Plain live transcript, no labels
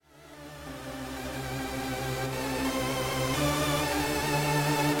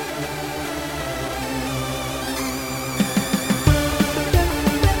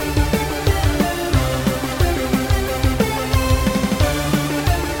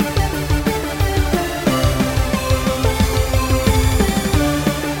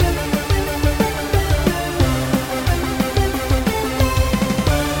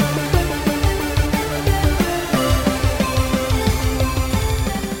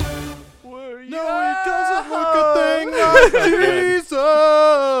Jesus.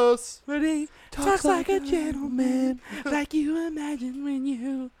 But he talks like a gentleman, like you imagine when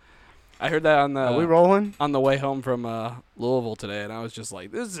you. I heard that on Are we the rolling? on the way home from Louisville today, and I was just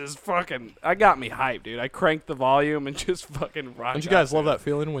like, "This is fucking." I got me hyped, dude. I cranked the volume and just fucking rocked. Don't you guys love that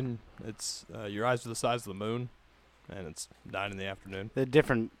feeling when it's your eyes are the size of the moon, and it's 9 in the afternoon? A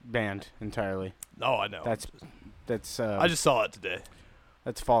different band entirely. Oh, I know. That's I just saw it today.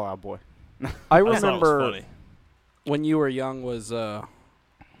 that's Fall Out Boy. I I thought it was remember funny. when you were young was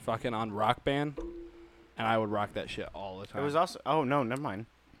fucking on Rock Band, and I would rock that shit all the It time. was also. Oh no, never mind.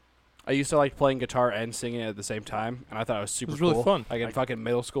 I used to like playing guitar and singing at the same time, and I thought it was super was really cool. fun. Like in fucking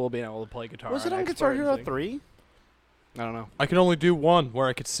middle school, being able to play guitar. Was it on Expert Guitar and Hero sing. 3? I don't know. I could only do one where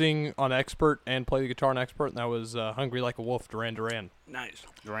I could sing on Expert and play the guitar on Expert, and that was Hungry Like a Wolf, Duran Duran. Nice.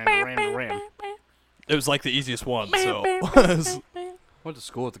 Duran. It was like the easiest one, so. Went to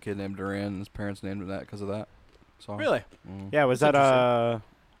school with a kid named Duran, and his parents named him that because of that song. Really? Mm. Yeah, was that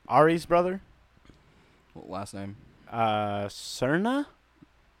Ari's brother? What last name? Cerna?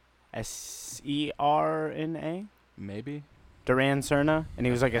 Serna? Maybe. Duran Cerna, and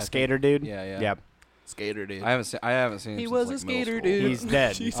he was like I a think- skater dude. Yeah. Yep. Skater dude. I haven't seen him He since, was like, a middle skater school. dude. He's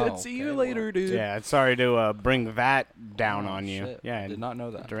dead. She said, Oh, "See you okay, later, well. dude." Yeah, sorry to bring that down Oh, on you. shit. Yeah, Did not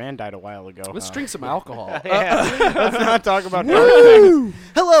know that. Duran died a while ago. Let's drink some alcohol. Yeah, let's not talk about dark things.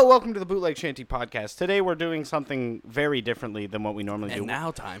 Hello, welcome to the Bootleg Shanty Podcast. Today we're doing something very differently than what we normally do. And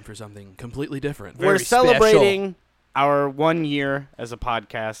now time for something completely different. We're Very celebrating our 1 year as a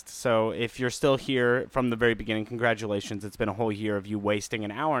podcast. So if you're still here from the very beginning, congratulations. It's been a whole year of you wasting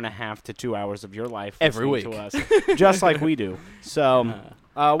an hour and a half to 2 hours of your life Every listening to us, just like we do. So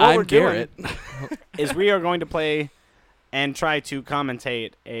what I'm we're doing Garrett. is we are going to play and try to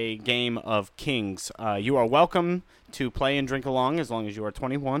commentate a game of Kings. You are welcome to play and drink along as long as you are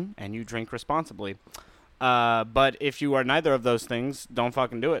 21 and you drink responsibly. But if you are neither of those things, don't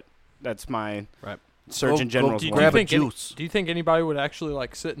fucking do it. That's my Right. Surgeon General's do you one. grab a think juice. do you think anybody would actually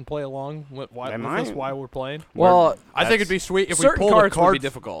like sit and play along with They us might. while we're playing? Well, I think it'd be sweet if we certain pulled cards a card. would be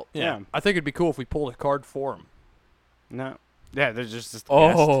difficult. Yeah. Yeah. I think it'd be cool if we pulled a card for him. No. Yeah, there's just this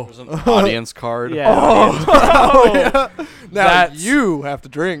There's an audience card. Yeah. Oh, yeah. Now That's- you have to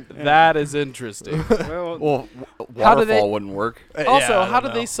drink. that is interesting. Well, Well, How do they- waterfall wouldn't work. Also, I how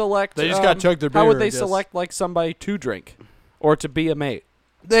don't do they know. select? They just gotta chug their How would beer, they I guess. select like somebody to drink or to be a mate?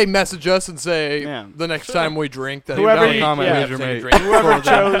 They message us and say Yeah. the next time we drink that Whoever we you- comment yeah. we have to take a drink whoever for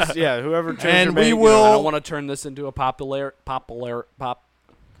them. chose, whoever chose And your we mate, will- I don't want to turn this into a pop.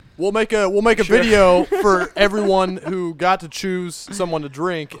 We'll make a Sure. video for everyone who got to choose someone to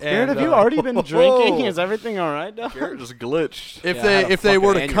drink. Garrett, And have you already been drinking? Is everything all right, dog? Garrett just glitched. if Yeah, I had a they fucking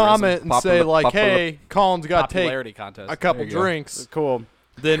were to aneurysm. comment and say like, Popular- "Hey, Colin's got to take Popularity contest. a couple There you go. drinks," Cool.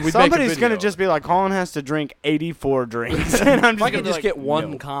 then we'd make a Somebody's video. gonna just be like, Colin has to drink 84 drinks, and I'm If I just could gonna just be get like,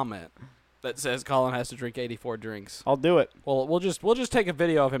 one no. comment that says Colin has to drink 84 drinks. I'll do it. Well, we'll just take a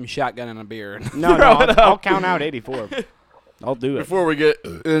video of him shotgunning a beer. No, I'll count out 84. I'll do it. Before we get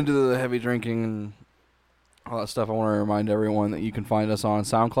into the heavy drinking and all that stuff, I want to remind everyone that you can find us on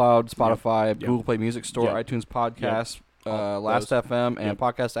SoundCloud, Spotify, Google Play Music Store, Yep. iTunes Podcast, All Last those. FM, and Yep.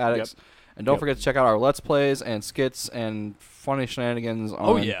 Podcast Addicts. And don't Yep. forget to check out our Let's Plays and skits and funny shenanigans on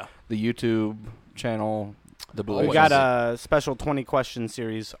Oh yeah. the YouTube channel. The Blue We Boys. got a special 20 question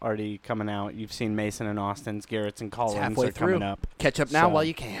series already coming out. You've seen Mason and Austin's, Garrett's and Colin's halfway are coming through. up. Catch up now So- while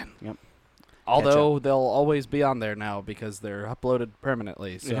you can. Yep. Although they'll always be on there now because they're uploaded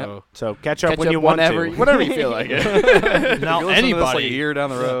permanently. So Yeah. So catch up catch when up you want whenever, to. whenever you feel like it. Now If you listen to this, like, a anybody, year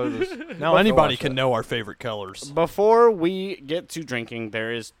down the road. now anybody watch can that. know our favorite colors. Before we get to drinking,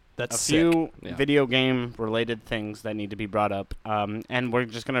 there is That's a sick. few Yeah. video game related things that need to be brought up. And we're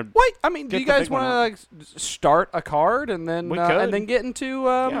just gonna Wait, I mean, do Get you the guys big one want to out. like start a card and then We could. get into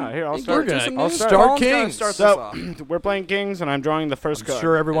Yeah, here, I'll get start. into Okay, some I'll news? start. Colin's gonna Kings. Start So- this off. we're playing Kings, and I'm drawing the first I'm card.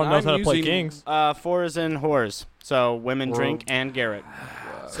 sure everyone And knows I'm how to play using- Kings. 4 is in whores. So women Or- drink and Garrett.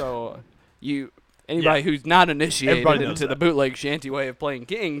 So anybody who's not initiated Everybody knows into the that. bootleg shanty way of playing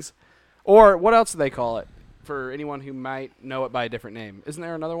Kings, or what else do they call it? For anyone who might know it by a different name, isn't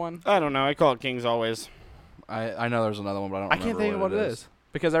there another one? I don't know. I call it Kings always. I know there's another one, but I don't I can't think of what it is.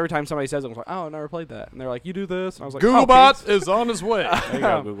 Because every time somebody says it, I'm like, oh, I never played that. And they're like, you do this. And I was like, Googlebot Kings. is on his way. There you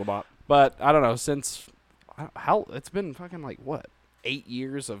go, Googlebot. But I don't know, since, how, it's been fucking like, what, 8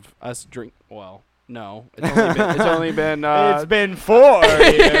 years of us drink, well, no. It's only been It's been 4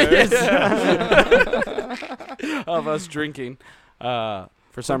 years. of us drinking.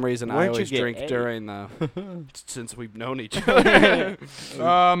 For some reason, I Where'd you always get drink A? during the, since we've known each other.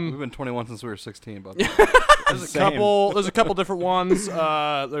 We've been 21 since we were 16, but There's a Same. couple different ones.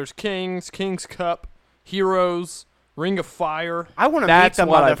 There's Kings, King's Cup, Heroes, Ring of Fire. I want to meet That's the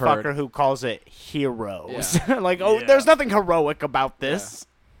what I've heard. motherfucker who calls it heroes. Yeah. Like, oh, Yeah. there's nothing heroic about this.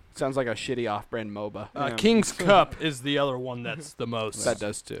 Sounds like a shitty off-brand MOBA. Yeah. King's Cup is the other one that's the most. That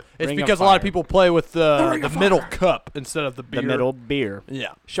does too. It's Ring of because a lot of Fire. people play with the middle cup instead of the beer. The middle beer. Yeah.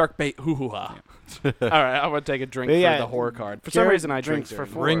 Shark bait. Hoo hoo ha. All right, I want to take a drink But yeah, for the horror card. For some Garrett reason, I drink drinks for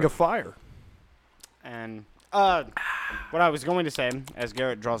during- four. Ring of Fire. And what I was going to say, as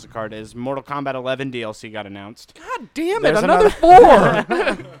Garrett draws a card, is Mortal Kombat 11 DLC got announced. God damn it! There's Another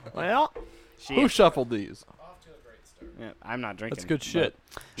another- 4. Well, Who shuffled these? yeah, I'm not drinking. That's good but- shit.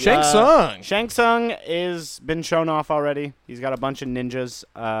 Shang Tsung. Shang Tsung is been shown off already. He's got a bunch of ninjas.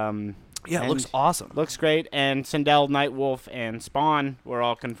 Yeah, it looks And awesome. Looks great. And Sindel, Nightwolf, and Spawn were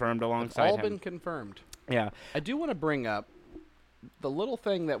all confirmed It's alongside all him. been confirmed. Yeah. I do want to bring up the little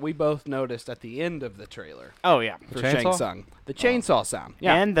thing that we both noticed at the end of the trailer Oh yeah. for chainsaw? Shang Tsung. The chainsaw sound.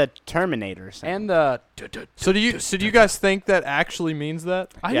 Yeah. And the Terminator. sound. And the So do you guys think that actually means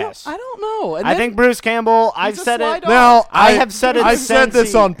that? Yes. I don't know. And I then think Bruce Campbell. I've a said it. slide Now I have said it I since said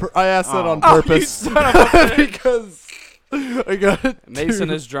this he- on. I asked that Oh. on Oh, you purpose because I got it. Mason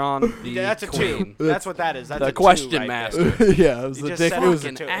has drawn the Yeah, that's a queen. 2. That's what that is. That's The a 2 question right master. there. Yeah, it was You a just dick. said It was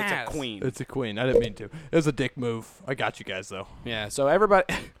it's a 2. ass. It's a queen. It's a queen. I didn't mean to. It was a dick move. I got you guys though. Yeah. So everybody,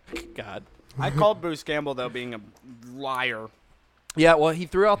 God. I called Bruce Campbell though being a liar. Yeah. Well, he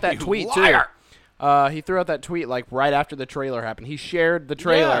threw out that You tweet liar. too. He threw out that tweet like right after the trailer happened. He shared the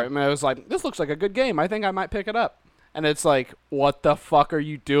trailer, Yeah. and I was like, "This looks like a good game. I think I might pick it up." And it's like, "What the fuck are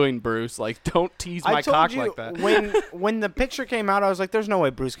you doing, Bruce? Like, don't tease my I told cock you like that." when the picture came out, I was like, "There's no way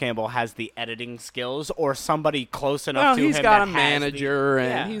Bruce Campbell has the editing skills or somebody close enough Well, to he's him got that a has manager, the, and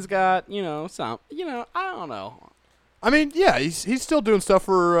yeah. he's got some I don't know. I mean, yeah, he's still doing stuff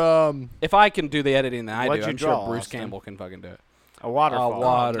for. If I can do the editing that I What'd do, you I'm draw, sure Bruce Austin? Campbell can fucking do it. a waterfall.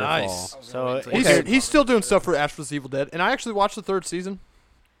 waterfall. Nice. So He's, okay. he's still doing stuff for Ash vs. Evil Dead, and I actually watched the 3rd season.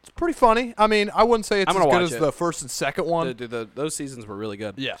 It's pretty funny. I mean, I wouldn't say it's I'm as gonna good watch as it. the 1st and 2nd one. Those seasons were really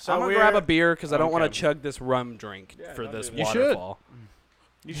good. Yeah. So I'm gonna we're- grab a beer because I don't want to Okay. chug this rum drink for this You should. waterfall.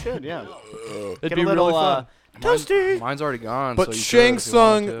 You should, yeah. It'd Get be a little really fun. toasty. Mine's already gone. But so you could Shang if you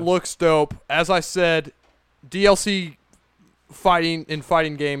wanted Tsung to. looks dope. As I said, DLC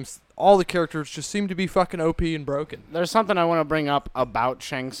fighting games, all the characters just seem to be fucking OP and broken. There's something I want to bring up about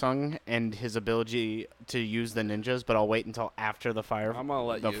Shang Tsung and his ability to use the ninjas, but I'll wait until after the fire. I'm gonna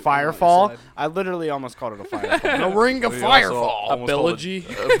let the you. firefall. I literally almost called it a firefall. The Ring of We also Firefall. almost called Ability.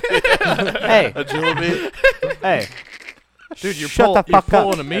 hey, Agility. hey, Dude, you're, Shut the you're fuck up.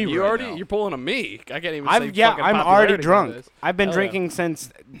 pulling a me You right already now. you're pulling a me. I can't even say I'm fucking already popularity drunk. nowadays. I've been Hell yeah. drinking since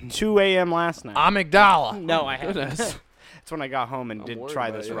 2 a.m. last night. Amygdala. No, I haven't. Goodness. That's when I got home and I'm did worried try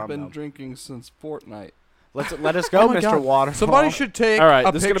about this you. I've rum. been though. drinking since Fortnite. Let us go, Oh my Mr. God. Waterfall. Somebody should take All right,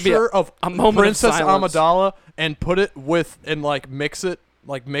 a this is gonna be picture of a moment of Princess silence. Amidala and put it with and like mix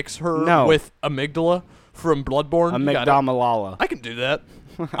her No. with Amygdala from Bloodborne. You got it. Amygdala. I can do that.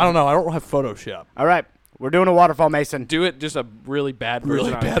 I don't know. I don't have Photoshop. All right, we're doing a waterfall, Mason. Do it just a really bad version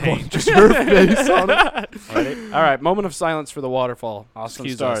Really on bad paint. one. Just her face on it. Ready? All right, moment of silence for the waterfall. Austin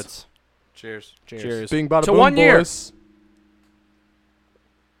Excuse us. starts. Cheers. Cheers. Bing bada To boom, 1 year. boys.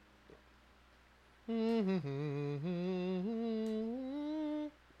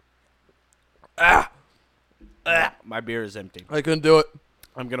 My beer is empty. I couldn't do it.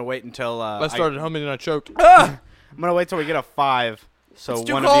 I'm gonna wait until I started humming and I choked. I'm gonna wait till we get a 5, so It's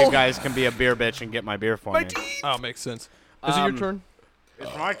too one of you cold. guys can be a beer bitch and get my beer for me. Oh, makes sense. Is it your Um, turn?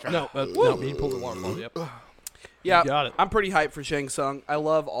 It's my turn. No, no, he pulled the waterfall. Yep. Yeah, You got it. I'm pretty hyped for Shang Tsung. I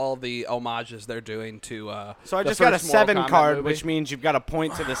love all the homages they're doing to. So I the just got a first Mortal 7 Kombat card, movie. which means you've got to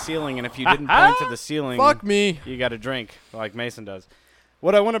point to the ceiling, and if you didn't point to the ceiling, Fuck me. you got to drink like Mason does.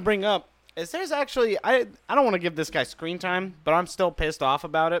 What I want to bring up is there's actually I don't want to give this guy screen time, but I'm still pissed off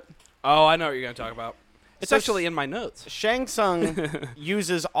about it. Oh, I know what you're gonna talk about. It's So actually in my notes. Shang Tsung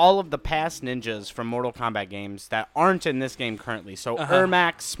uses all of the past ninjas from Mortal Kombat games that aren't in this game currently. So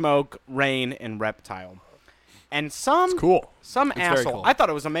Ermac, Smoke, Rain, and Reptile. And some Cool. some very asshole. cool. I thought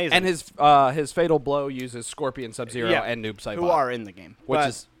it was amazing. And his fatal blow uses Scorpion, Sub-Zero, Yeah, and Noob Saibot, who are in the game, which But-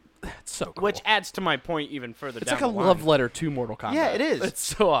 is it's so cool. which adds to my point even further. it's down like a the line. love letter to Mortal Kombat. Yeah, it is. It's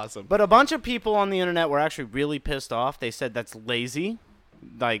so awesome. But a bunch of people on the internet were actually really pissed off. They said that's lazy.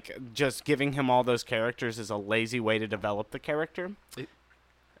 Like, just giving him all those characters is a lazy way to develop the character. You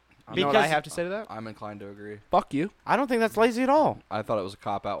know what I because- have to say to that? I'm inclined to agree. Fuck you. I don't think that's lazy at all. I thought it was a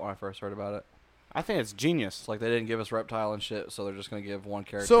cop out when I first heard about it. I think it's genius. It's like they didn't give us Reptile and shit, so they're just gonna give one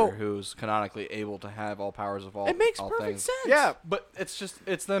character So- who's canonically able to have all powers of all. It makes all perfect things. sense. Yeah, but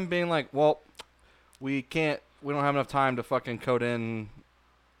it's them being like, well, we don't have enough time to fucking code in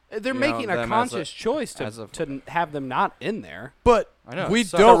They're you know, making a them conscious choice as a- to have them not in there. But I know, we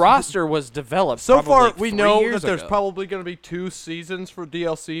so- don't. The roster was developed. So far, probably we 3 know years that there's ago. probably going to be 2 seasons for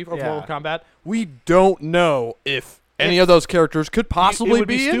DLC of Yeah. Mortal Kombat. We don't know if any of those characters could it possibly would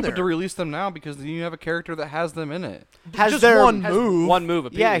be in stupid there. to release them now because then you have a character that has them in it. Has Just their one Has move. one move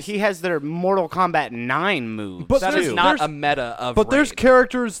apiece. Yeah, he has their Mortal Kombat 9 moves. But That there's- is not there's- a meta of. But there's Raid.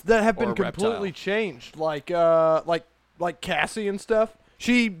 characters that have been Or completely Reptile. changed, like Cassie and stuff.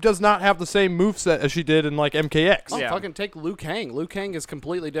 She does not have the same moveset as she did in like MKX. Oh, Yeah. fucking take Liu Kang. Liu Kang is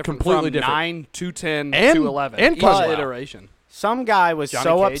completely different Completely from different. 9 to 10 And- to 11. and Each Kung Lao. iteration. Some guy was Johnny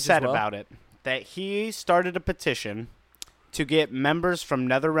so Cage as upset well. about it that he started a petition to get members from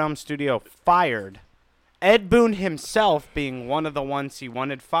NetherRealm Studio fired. Ed Boon himself being one of the ones he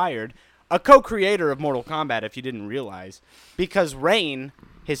wanted fired, a co-creator of Mortal Kombat, if you didn't realize, because Rain,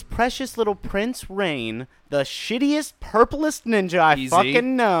 his precious little Prince Rain, the shittiest, purplest ninja I Easy.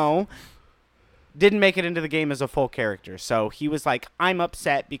 fucking know, didn't make it into the game as a full character. So he was like, I'm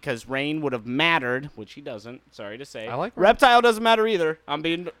upset because Rain would have mattered, which he doesn't, sorry to say. I like Rain. Reptile doesn't matter either. I'm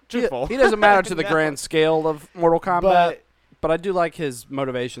being truthful. He doesn't matter to the No. grand scale of Mortal Kombat, But- but I do like his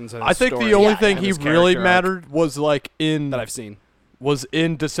motivations and I his think story the only Yeah, thing and he his really character arc mattered was like in that I've seen. was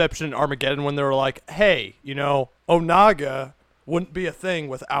in Deception and Armageddon when they were like, hey, Onaga wouldn't be a thing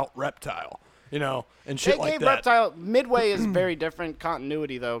without Reptile, and shit They like gave that. Reptile Midway is very different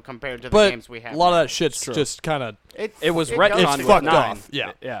continuity though compared to the but games we have. a lot of now. that shit's true. just kind of It was does retconned it's with fucked 9. off.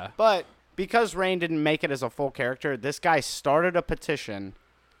 Yeah. Yeah. But because Rain didn't make it as a full character, this guy started a petition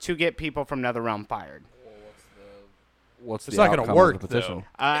to get people from NetherRealm fired. What's It's the not gonna outcome work, of the petition?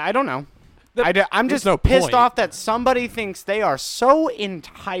 I don't know. The- I'm there's just no pissed point. off that somebody thinks they are so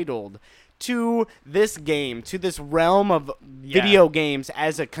entitled to this game, to this realm of video games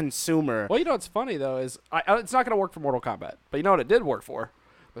as a consumer. Well, what's funny though is it's not going to work for Mortal Kombat, but you know what it did work for?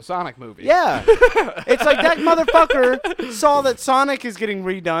 The Sonic movie. Yeah. It's like that motherfucker saw that Sonic is getting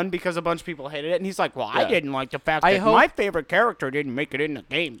redone because a bunch of people hated it, and he's like, well, I Yeah. didn't like the fact I that hope- my favorite character didn't make it in the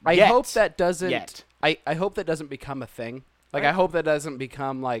game. I yet. hope that doesn't. Yet. I hope that doesn't become a thing. Like I hope that doesn't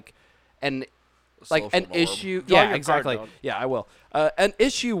become like an Social an norm. issue. Draw Yeah, your exactly. card, dog. Yeah, I will. An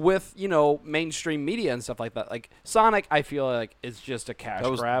issue with mainstream media and stuff like that. Like Sonic, I feel like is just a cash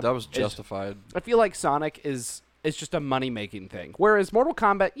grab. That was It's- justified. I feel like Sonic is just a money making thing. Whereas Mortal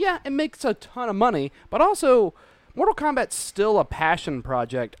Kombat, yeah, it makes a ton of money, but also Mortal Kombat's still a passion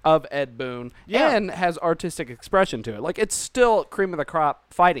project of Ed Boon Yeah. and has artistic expression to it. Like it's still cream of the crop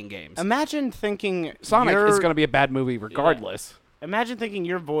fighting games. Imagine thinking Sonic your, is going to be a bad movie regardless. Imagine thinking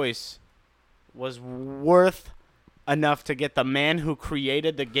your voice was worth enough to get the man who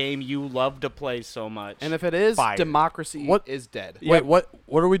created the game you love to play so much. And if it is, Fired. democracy What- is dead. Wait, what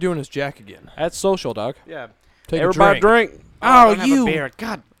are we doing as Jack again? That's social, dog. yeah. Take Everybody a drink. drink. Don't have a beer.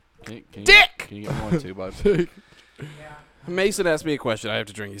 God. Can you Dick! Can you get one too, bud? Mason asked me a question. I have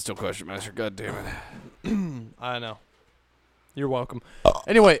to drink. He's still question master. God damn it. I know. You're welcome.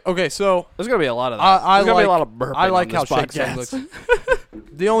 Anyway, okay, so There's going to be a lot of that. I There's going to be like- a lot of burping I like on how this Shake Shack podcast. looks.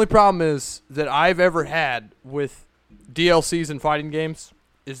 The only problem is that I've ever had with DLCs and fighting games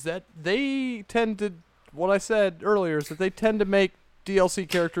is that they tend to, what I said earlier, is that they tend to make DLC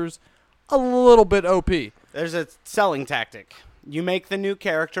characters a little bit OP. There's a selling tactic. You make the new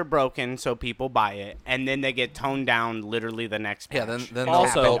character broken so people buy it, and then they get toned down literally the next patch. Yeah, then It they'll,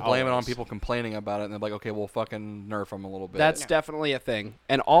 Also- they'll blame it on always. people complaining about it, and they're like, okay, we'll fucking nerf them a little bit. That's Yeah. definitely a thing.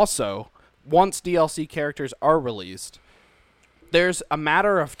 And also, once DLC characters are released, there's a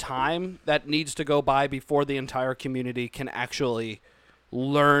matter of time that needs to go by before the entire community can actually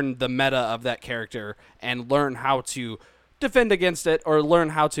learn the meta of that character and learn how to defend against it or learn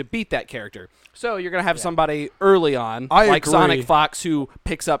how to beat that character. So you're going to have somebody early on, I like agree. Sonic Fox, who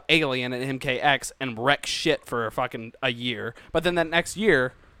picks up Alien and MKX and wrecks shit for a year. But then that next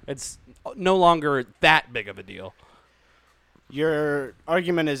year, it's no longer that big of a deal. Your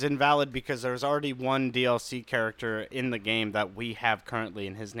argument is invalid because there's already one DLC character in the game that we have currently,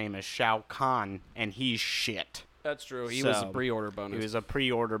 and his name is Shao Kahn, and he's shit. That's true. He was a So, pre-order bonus. He was a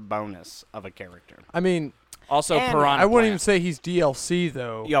pre-order bonus of a character. I mean, Also, And Piranha I wouldn't Plant. even say he's DLC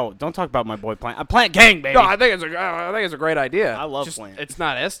though. Yo, don't talk about my boy Plant. Plant Gang, baby. No, I think it's a great idea. I love Just, Plant. It's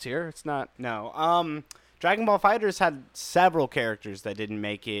not S tier. It's not. No. Dragon Ball FighterZ had several characters that didn't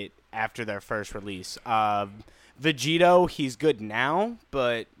make it after their first release. Vegito, he's good now,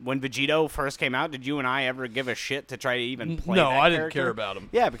 but when Vegito first came out, did you and I ever give a shit to try to even play No, that I didn't character? care about him.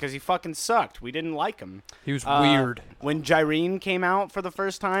 Yeah, because he fucking sucked. We didn't like him. He was weird. When Jirene came out for the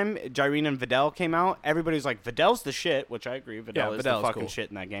first time, Jirene and Videl came out, everybody was like, Videl's the shit, which I agree. Videl is the Videl's fucking cool. shit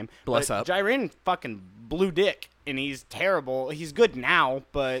in that game. Bless but up. Jirene fucking blew dick. and he's terrible. He's good now,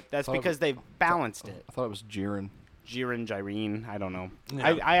 but that's Thought it because they've balanced it. I thought it was Jiren. Jiren, I don't know.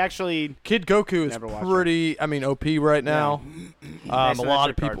 Yeah. I actually Kid Goku is Never watched pretty. I mean, OP right now. Nice, A that's lot your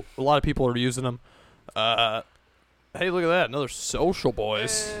of people. A lot of people are using them. Hey, look at that! Another Social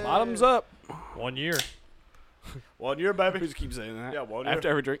Boys. Bottoms up. 1 year. 1 year, baby. We just keep saying that. Yeah, 1 After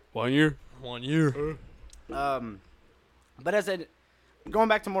every drink. 1 year. 1 year. But going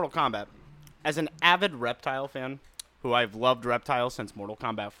back to Mortal Kombat, as an avid Reptile fan, who I've loved Reptile since Mortal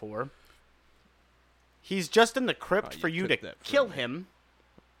Kombat 4, he's just in the crypt Oh, for you you to took that from kill me. him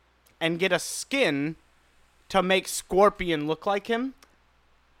and get a skin to make Scorpion look like him.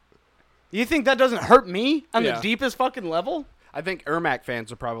 You think that doesn't hurt me on Yeah. the deepest fucking level? I think Ermac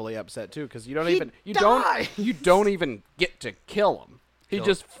fans are probably upset too because you don't He even died. you don't even get to kill him. He Kill-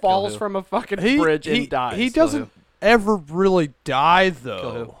 just kill falls who? from a fucking bridge and dies. He doesn't ever really die Kill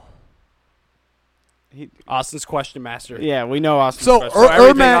though. Austin's question master. Yeah, we know Austin. So, Special. Er-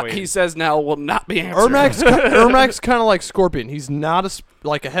 Everything Ermac- he says now will not be answered. Ermac's kind of like Scorpion. He's not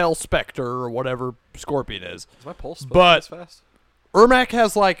like a Hell Spectre or whatever Scorpion is. Is my pulse But- this fast? Ermac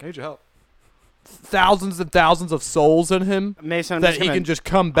has like I need your help. thousands and thousands of souls in him Mason, I'm that just he gonna, can just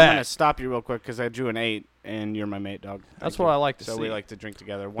come I'm gonna back. stop you real quick because I drew an 8 and you're my mate, dog. That's Thank what you. I like to So see. we like to drink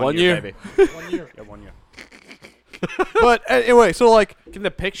together. 1 year, year. baby. 1 year. Yeah, 1 year. But anyway, so like Can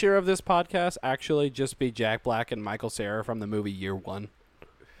the picture of this podcast actually just be Jack Black and Michael Cera from the movie Year One?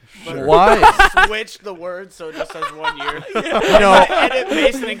 why? Switch the words so it just says 1 year. You know, Edit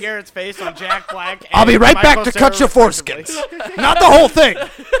Mason and Garrett's face on Jack Black. I'll be and right Michael back to Cera cut your respectively. foreskins. Not the whole thing,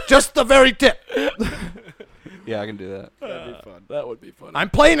 just the very tip. Yeah, I can do that. That'd be fun. That would be fun.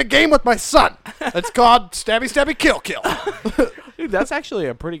 I'm playing a game with my son. It's called Stabby Stabby Kill Kill. Dude, that's actually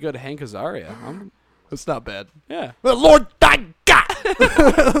a pretty good Hank Azaria. It's not bad. Yeah. The Lord thy God.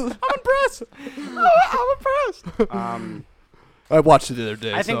 I'm impressed. I watched it the other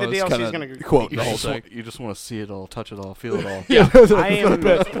day. I think so the it's DLC is kinda gonna quote You the whole just, thing. you just want to see it all, touch it all, feel it all.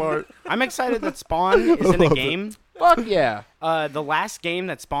 I'm excited that Spawn is in a game. Fuck yeah. The last game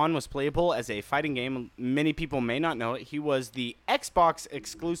that Spawn was playable as a fighting game, many people may not know it. He was the Xbox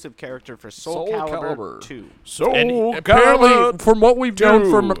exclusive character for Soul Calibur 2. So And apparently, from what we've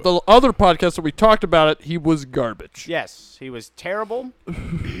known from the other podcasts that we talked about it, he was garbage. Yes, he was terrible.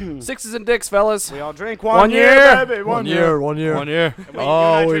 Sixes and dicks, fellas. We all drink 1 year. baby. 1 year, 1 year. 1 year. you and I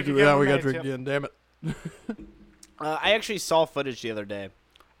Oh, we drink do again, that. we're We got to mates, drink yep. again. Damn it. I actually saw footage the other day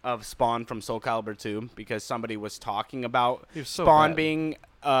of Spawn from Soul Calibur 2 because somebody was talking about He was so Spawn bad. being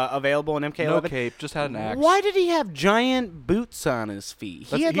available in MK11. No cape, just had an axe. Why did he have giant boots on his feet?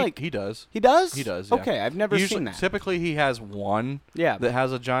 That's- He had like he does. he does. He does. Yeah. Okay, I've never Usually, seen that. Typically, he has one Yeah, that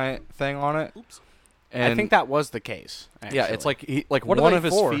has a giant thing on it. Oops. And I think that was the case. yeah, it's actually. like What are one they of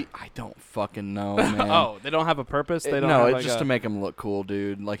his for? feet. I don't fucking know, man. Oh, they don't have a purpose? They don't no, have it's like just a- to make him look cool,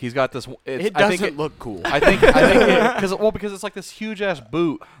 dude. Like he's got this. it I think doesn't look cool. I think because it's like this huge ass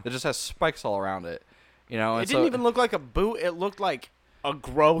boot that just has spikes all around it. You know, It and didn't so- even look like a boot. It looked like a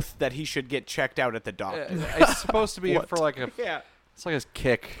growth that he should get checked out at the doctor. It's supposed to be What? for like a. Yeah. It's like his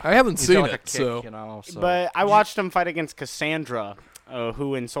kick. I haven't He's seen got like it, a kick, so you know. So. But I watched him fight against Cassandra,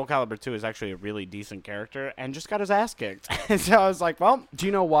 who in Soul Calibur 2 is actually a really decent character, and just got his ass kicked. So I was like, well, Do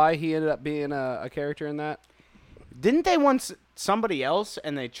you know why he ended up being a character in that? didn't they want somebody else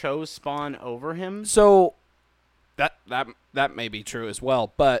and they chose Spawn over him? So that may be true as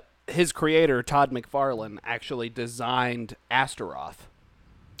well, but his creator Todd McFarlane actually designed Astaroth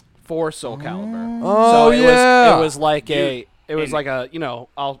for Soul Calibur. Oh, so yeah. it was like Dude, a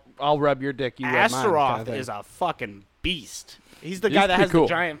I'll rub your dick, you rub mine kind of Astaroth thing. is a fucking beast. He's the He's guy that pretty has cool. the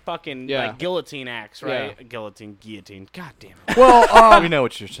giant fucking Yeah. like guillotine axe, right? Yeah. Guillotine. God damn it. well, we know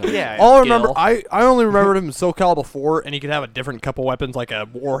what you're saying. Yeah. all I remember, Gil. I only remembered him in Soul Calibur 4, and he could have a different couple weapons, like a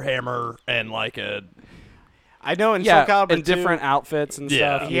Warhammer and like a. I know in yeah, Soul Calibur in 2, different outfits and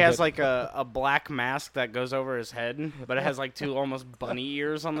Yeah. stuff. he has like a black mask that goes over his head, but it has like two almost bunny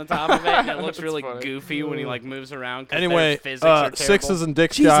ears on the top of it, and it looks really goofy when he like moves around. 'cause Anyway, their physics are terrible. sixes and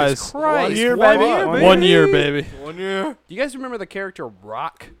dicks, Jesus guys. Christ. 1 year, One baby. year, 1 year, baby. 1 year. Do you guys remember the character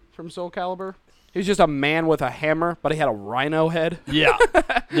Rock from Soul Calibur? He was just a man with a hammer, but he had a rhino head. Yeah,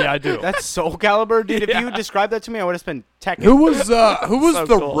 yeah, I do. That's Soul Calibur, dude. If you described that to me, I would have been technical. Who was So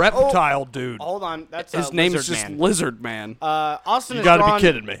the cool. reptile dude? Hold on, that's His name's just Lizard Man. Austin You has gotta be drawn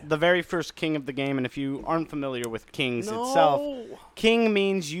kidding me. The very first king of the game, and if you aren't familiar with kings itself, king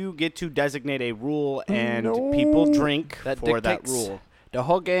means you get to designate a rule, and people drink That for that dictates rule. the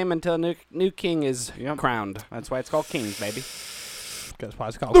whole game until new king is Yep. crowned. That's why it's called kings, baby. That's why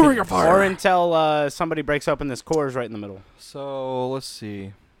it's called The King. Ring of Fire. Or until somebody breaks open this cores right in the middle. So let's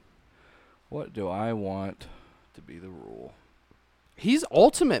see. What do I want to be the rule. He's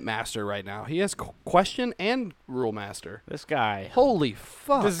ultimate master right now. He has question and rule master. This guy. Holy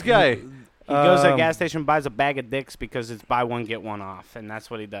fuck. This guy. He goes to a gas station, buys a bag of dicks because it's buy one get one off, and that's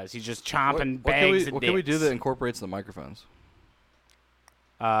what he does. He's just chomping bags of What dicks. can we do that incorporates the microphones?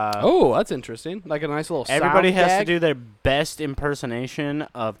 Oh, that's interesting. Like a nice little Everybody sound has gag. to do their best impersonation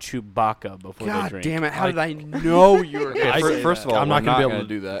of Chewbacca before they God drink. damn it! How did I know you were Okay, going to say first of all, I'm not we're gonna be able gonna to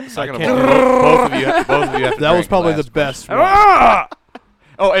do that. I Second of can't all, do both of you have to That was drink probably the last best question. one.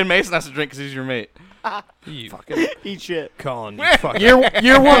 Oh, and Mason has to drink because he's your mate. You fucking Eat shit. Colin, you fucking Year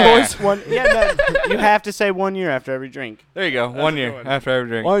one, boys. Yeah, no, you have to say 1 year after every drink. There you go. 1 year good one. after every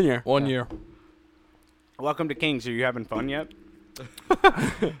drink. 1 year. 1 year. Welcome to Kings. Are you having fun yet?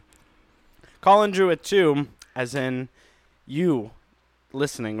 Colin drew it 2, as in you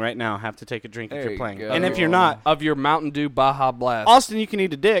listening right now have to take a drink if There you're you playing. go. And if you're not, Of your Mountain Dew Baja Blast. Austin, you can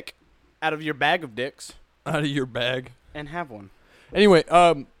eat a dick out of your bag of dicks Out of your bag. and have one. Anyway, You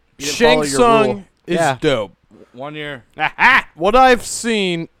didn't Shang follow your Tsung rule. is Yeah. dope. 1 year. What I've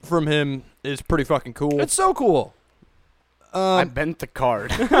seen from him is pretty fucking cool. It's so cool. I bent the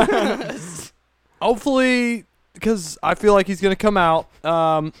card. Hopefully, because I feel like he's gonna come out.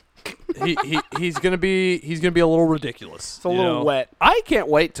 He's gonna be a little ridiculous. It's a little wet. I can't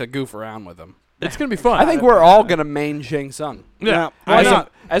wait to goof around with him. It's gonna be fun. I think we're all going to main Shang Tsung. Yeah. Yeah.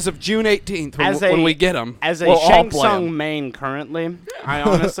 As of June 18th, As when a- we get him. As a we'll all Shang play Tsung him. main currently, I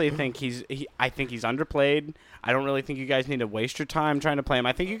honestly think he's underplayed. I don't really think you guys need to waste your time trying to play him.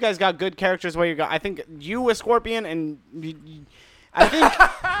 I think you guys got good characters where you got. I think you with Scorpion and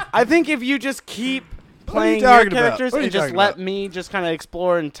I think if you just keep playing your talking about? characters What are you and just talking let about? me just kind of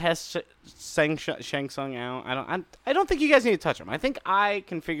explore and test Shang Tsung out, I don't think you guys need to touch him. I think I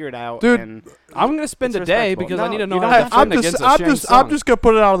can figure it out. Dude, and I'm going to spend It's a day respectful. because No, I need to you know don't how to have to. defend against a Shang Tsung. I'm just gonna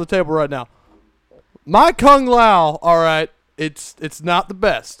put it out on the table right now. My Kung Lao, all right, it's not the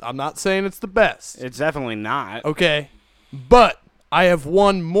best. I'm not saying it's the best. it's definitely not. Okay, but I have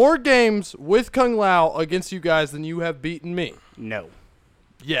won more games with Kung Lao against you guys than you have beaten me. No.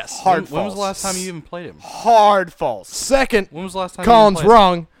 Yes. Hard When was the false. last time you even played him? Hard false. Second, When was the last time Colin's you even played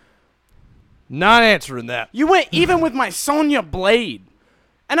wrong. Not answering that. You went even with my Sonya Blade.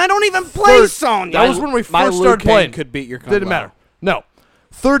 And I don't even play Third- Sonya. That was when we My first Liu started Kang playing. could beat your Kung Didn't Lao. matter. No.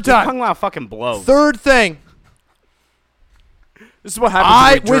 Third Kung time. Lao fucking blows. Third thing. This is what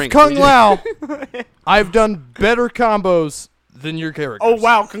happens when we With drink. Kung Lao, I've done better combos than your characters. Oh,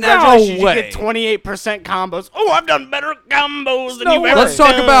 wow. Congratulations. No way. You get 28% combos. Oh, I've done better combos than No you've way. ever Let's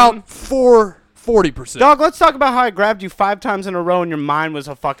talk done. about 40%. Dog, let's talk about how I grabbed you 5 times in a row and your mind was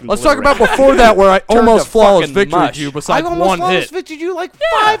a fucking Let's talk obliterated. about before that where I Turned almost to flawless fucking victory mush. you I besides almost one flawless hit. victored you like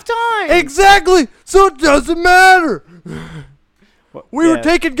 5 times. Exactly. So it doesn't matter. We were Yeah.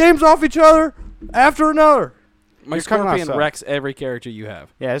 taking games off each other after another. My Your Kung Lao Scorpion sucks. wrex every character you have.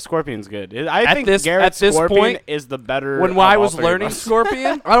 Yeah, Scorpion's good. I At think this- Garrett at this Scorpion point, is the better. When of I all was 3 of learning us.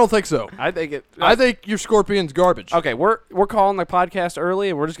 Scorpion, I don't think so. I think it. I think your Scorpion's garbage. Okay, we're calling the podcast early,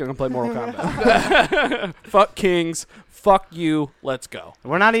 and we're just gonna play Mortal Kombat. Fuck Kings. Fuck you. Let's go.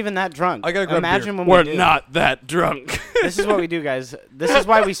 We're not even that drunk. I gotta grab Imagine beer. when We're we do. not that drunk. This is what we do, guys. This is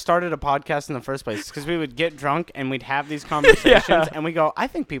why we started a podcast in the first place, because we would get drunk and we'd have these conversations, Yeah. and we go, I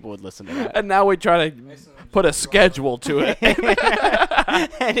think people would listen to that. And now we try to put a schedule to it.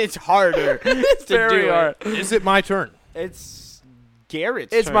 And it's harder to very do hard. Is it my turn? It's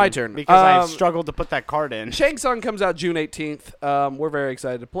Garrett's It's turn. my turn. Because I Um, struggled to put that card in. Shang Tsung comes out June 18th. We're very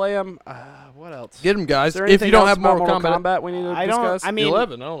excited to play him. What else? Get him, guys. Is there If anything you don't else have about Mortal Kombat, we need to I don't- discuss? I mean-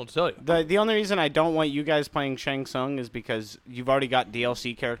 11, I don't know what to tell you. The only reason I don't want you guys playing Shang Tsung is because you've already got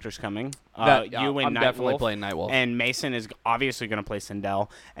DLC characters coming. You and I'm Night definitely Wolf. playing Nightwolf. And Mason is obviously going to play Sindel.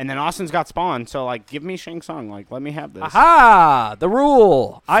 And then Austin's got Spawn. So, like, give me Shang Tsung. Like, let me have this. Aha! The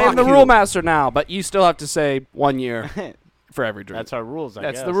rule. I am Fuck the you. rule master now, but you still have to say 1 year for every drink. That's our rules, I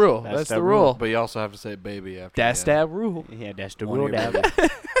That's guess. the rule. That's the rule. But you also have to say baby after. That's the end. that rule. Yeah, that's the 1 rule. year Dad.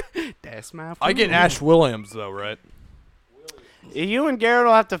 later. That's my. I get Ash Williams, though, right? You and Garrett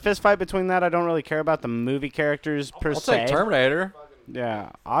will have to fist fight between that. I don't really care about the movie characters per I'll se. take Terminator. Yeah,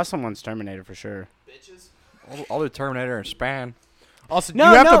 awesome one's Terminator for sure. I'll do Terminator and Span. Also,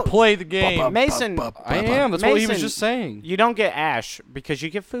 No, you have no. to play the game. Mason, I am. That's what he was Mason, just saying. you don't get Ash because you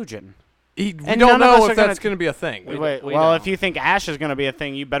get Fujin. We And don't none of us know are if that's gonna- going to be a thing. Wait, we well, know. if you think Ash is going to be a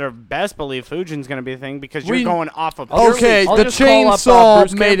thing, you better best believe Fujin's going to be a thing because you're We- going off of. Okay, I'll the just call up, chainsaw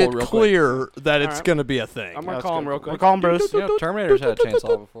Bruce made Campbell it real quick. clear that it's Alright. going to be a thing. I'm Yeah, gonna let's call go. him real We'll quick. call him Bruce. You know, Terminator's had a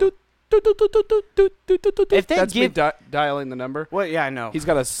chainsaw before. If they That's give, me dialing the number. well, yeah, I know. He's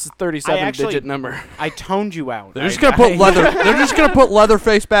got a 37-digit number. I toned you out. They're just gonna put leather. They're just gonna put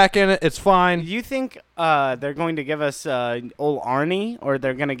Leatherface back in it. It's fine. You think they're going to give us old Arnie, or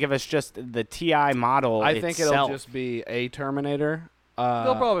they're going to give us just the TI model? I think it'll itself? just be a Terminator.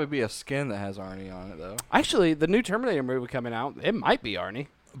 There'll probably be a skin that has Arnie on it, though. Actually, the new Terminator movie coming out, it might be Arnie.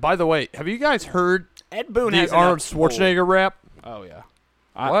 By the way, have you guys heard Ed Boon the has Arnold Schwarzenegger rap? Oh yeah.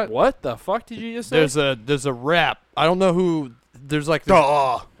 What? What the fuck did you just say? There's a rap. I don't know who. There's like this,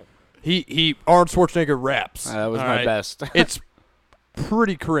 he Arnold Schwarzenegger raps. That was All my right? best. It's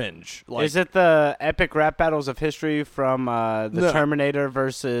pretty cringe. Like, Is it the epic rap battles of history from the No. Terminator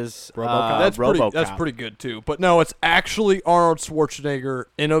versus that's RoboCop? That's pretty good too. But no, it's actually Arnold Schwarzenegger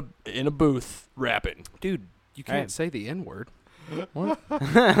in a booth rapping. Dude, you can't Right. say the N word. What? It's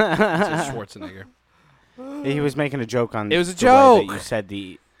a Schwarzenegger. He was making a joke on. It was a the way that joke. you said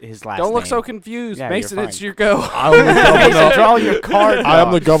his last. Don't look name. so confused, Yeah, Mason. you're It's fine. your go. Mason, draw your card. I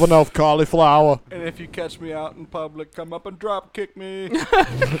am the dog. governor of cauliflower. And if you catch me out in public, come up and drop kick me.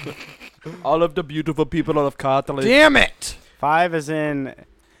 All of the beautiful people of Cartilage. Damn it! 5 is in.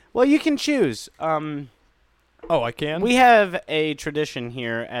 Well, you can choose. Oh, I can. We have a tradition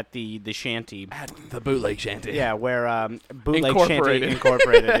here at the shanty. The bootleg shanty. Yeah, where bootleg Incorporated. shanty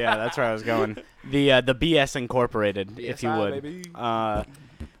incorporated. Yeah, that's where I was going. The BS incorporated, if you BSI, would. baby.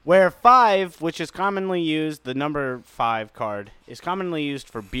 Where 5, which is commonly used, the number 5 card is commonly used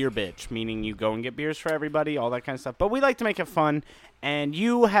for beer bitch, meaning you go and get beers for everybody, all that kind of stuff. But we like to make it fun, and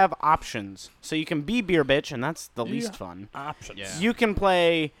you have options, so you can be beer bitch, and that's the least fun. Options. Yeah. You can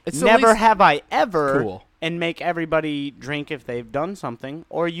play It's the Never least Have I Ever. Cool. And make everybody drink if they've done something,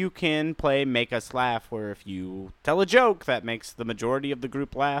 or you can play Make Us Laugh, where if you tell a joke that makes the majority of the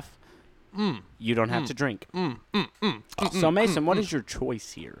group laugh, you don't have to drink. So Mason, what is your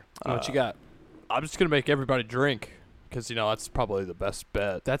choice here? What you got? I'm just gonna make everybody drink because that's probably the best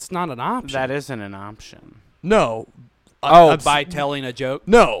bet. That's not an option. That isn't an option. No. By telling a joke?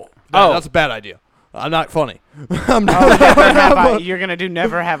 No. Oh. That's a bad idea. I'm not funny. Never have I, you're gonna do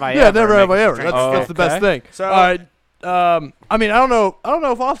Never Have I Yeah, Ever. never make have I us ever. drink. That's the best thing. So- all right. I mean, I don't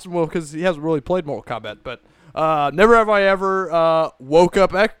know if Austin will because he hasn't really played Mortal Kombat. But never have I ever woke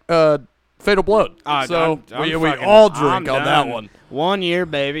up Fatal Blood. So I'm we fucking- all drink I'm on that done. one. 1 year,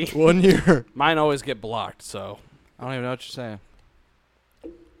 baby. 1 year. Mine always get blocked, so. I don't even know what you're saying.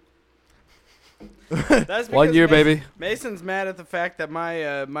 That's 1 year, baby. Mason's mad at the fact that my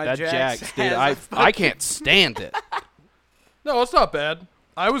That Jax Jax, dude. has I can't stand it. No, it's not bad.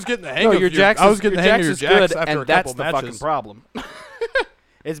 I was getting the hang No, of your Jax I was is- getting the your hang of Jax your is Jax good, after and a that's couple the matches. fucking problem.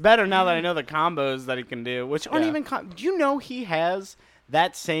 It's better now that I know the combos that he can do, which aren't Yeah. even. Do you know he has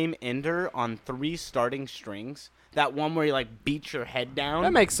that same ender on 3 starting strings? That one where you like beat your head down.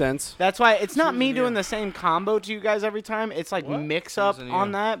 That makes sense. That's why it's not me doing the same combo to you guys every time. It's like mix up Choosing on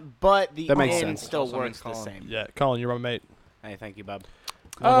you. that, but the That makes end sense. still Also works means the Colin. same. Yeah, Colin, you're my mate. Hey, thank you, bub.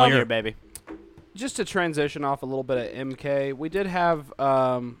 Um, 1 year, baby. Just to transition off a little bit of MK, we did have.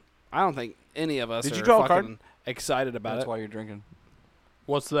 I don't think any of us Did you are draw a card? fucking excited about That's it. why you're drinking.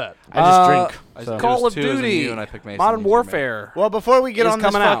 What's that? I just Uh, drink. I so. said Call there's of 2 as in Duty, you, and I picked Mason, Modern he's your mate. Warfare. Well, before we get is on this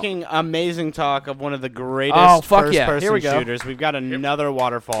coming out. fucking amazing talk of one of the greatest Oh, fuck yeah. first-person Here we go. shooters, we've got another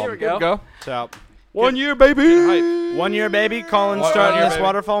waterfall. Here we go. So, 1 year, baby. 1 year, baby. Colin One starting year, this baby.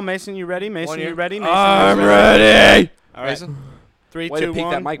 waterfall. Mason, you ready? Mason, 1 you year. ready? Mason, I'm you ready. All right. Mason? 3, Way to 2, peek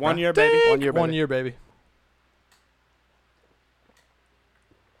 1. that mic, 1 bro. year, baby. 1 year, baby. 1 year, baby.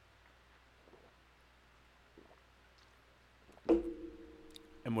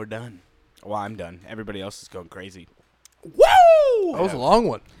 And we're done. Well, I'm done. Everybody else is going crazy. Woo! That was a long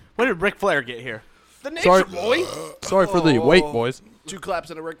one. When did Ric Flair get here? The nature Sorry, boy. sorry for the wait, boys. 2 claps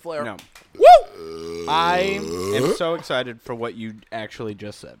and a Ric Flair. No. Woo! I am so excited for what you actually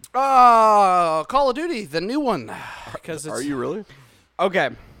just said. Call of Duty, the new one. Because it's. Are you really? Okay.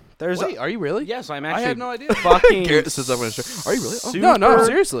 There's Wait, are you really? yes, I'm I actually had no idea. fucking Garrett says I'm going to show. Are you really? Oh. No, no, super-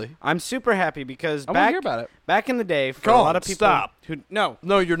 seriously. I'm super happy because I want to back hear about it. back in the day for a Colin, lot of people stop. who no.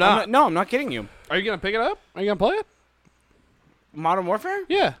 No, you're I'm not. no, I'm not kidding you. Are you going to pick it up? Are you going to play it? Modern Warfare?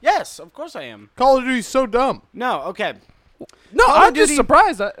 Yeah. Yes, of course I am. Call of Duty's so dumb. No, okay. No, Call of I'm just Duty-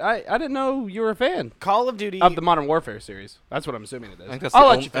 surprised. I didn't know you were a fan Call of Duty of the Modern Warfare series. That's what I'm assuming it is. I think that's I'll the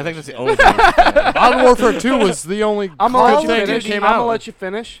let only, you I think that's finish. the only thing. Modern Warfare 2 was the only I'm good gonna let thing you that finish. came I'm out. gonna let you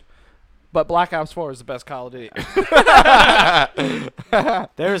finish. But Black Ops 4 is the best Call of Duty.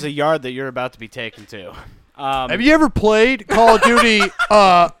 There is a yard that you're about to be taken to. Have you ever played Call of Duty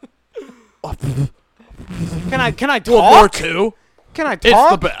Can I World War talk? II? Can I It's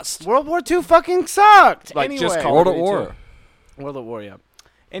talk? the best. World War II fucking sucked. Like, anyway. just Call World of at Duty War. 2. World at War, yeah.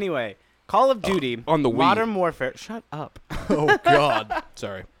 Anyway, Call of Duty on the Wii. Modern Warfare. Shut up. Oh God.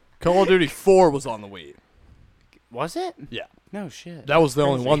 Sorry. Call of Duty 4 was on the Wii. Was it? Yeah. No shit. That was the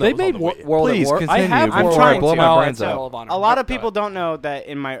only one that They was made on the Wii. World Please at War. I continue have before World I at War. blow my No, brains it's a out. Medal of Honor. A lot of Go people ahead. don't know that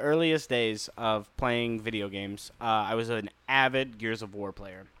in my earliest days of playing video games, I was an avid Gears of War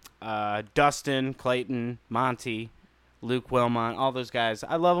player. Dustin, Clayton, Monty, Luke Wilmot, all those guys.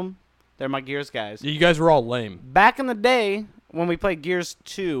 I love them. They're my Gears guys. You guys were all lame. Back in the day, when we played Gears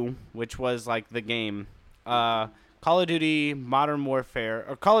 2, which was like the game, Call of Duty Modern Warfare,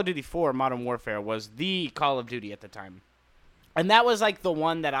 or Call of Duty 4 Modern Warfare was the Call of Duty at the time. And that was like the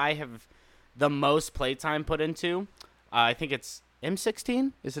one that I have the most playtime put into. I think it's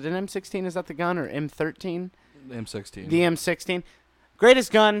M16. Is it an M16? Is that the gun? Or M13? M16. The M16.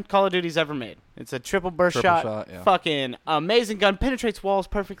 Greatest gun Call of Duty's ever made. It's a triple burst shot. Yeah. Fucking amazing gun. Penetrates walls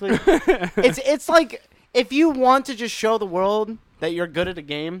perfectly. It's like if you want to just show the world that you're good at a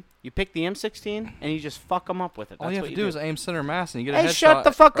game, you pick the M16 and you just fuck them up with it. All That's you have what to you do is aim center mass and you get a Hey, headshot. shut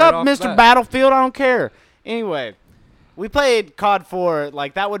the fuck right up, off the Mr. bat. Battlefield. I don't care. Anyway, we played COD 4.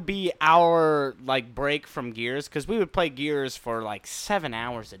 Like, that would be our, like, break from Gears, because we would play Gears for, like, 7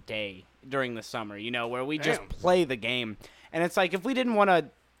 hours a day during the summer, you know, where we just Damn. play the game. And it's like, if we didn't want to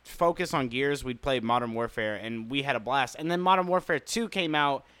focus on Gears, we'd play Modern Warfare, and we had a blast. And then Modern Warfare 2 came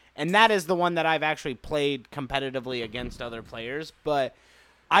out, and that is the one that I've actually played competitively against other players. But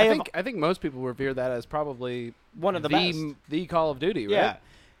I think most people revere that as probably one of the best. the Call of Duty, right? Yeah.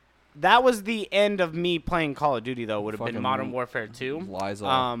 That was the end of me playing Call of Duty, though, would have been Fucking Modern Warfare 2.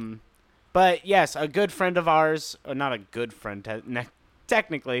 Liza. But, yes, a good friend of ours, or not a good friend,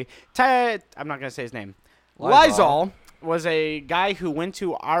 technically, I'm not going to say his name. Lizal was a guy who went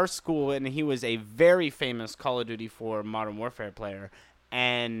to our school, and he was a very famous Call of Duty 4 Modern Warfare player.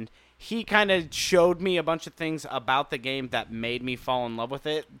 And he kind of showed me a bunch of things about the game that made me fall in love with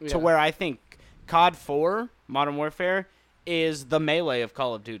it, Yeah. to where I think COD 4 Modern Warfare is the Melee of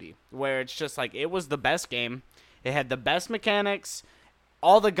Call of Duty, where it's just like, it was the best game. It had the best mechanics.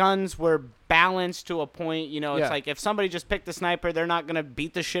 All the guns were balanced to a point. You know, it's Yeah. like if somebody just picked the sniper, they're not going to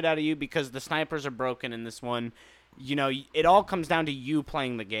beat the shit out of you because the snipers are broken in this one. You know, it all comes down to you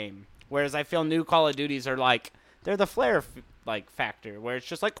playing the game. Whereas I feel new Call of Duties are like, they're the flare factor, where it's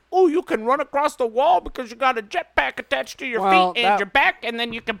just like, oh, you can run across the wall because you got a jetpack attached to your Well, feet and your back, and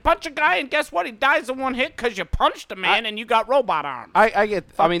then you can punch a guy, and guess what? He dies in one hit because you punched a man and you got robot arms. I get.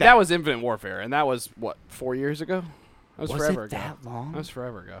 I Fuck mean, that. that was Infinite Warfare, and that was what 4 years ago. That was forever ago. that long? That was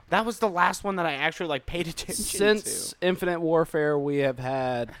forever ago. That was the last one that I actually like paid attention Since to. Infinite Warfare, we have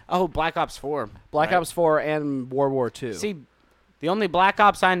had Oh, Black Ops 4. Black right? Ops 4 and World War 2. See, the only Black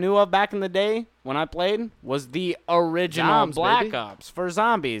Ops I knew of back in the day when I played was the original Zombs, Black baby. Ops for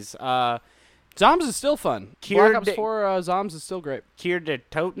zombies. Zombs is still fun. Cured Black Ops the- 4 Zombs is still great. Kier de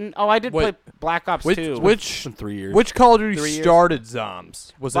Toten. Oh, I did Wait, play Black Ops Which 2. which in 3 years. which Call of Duty 3 years. started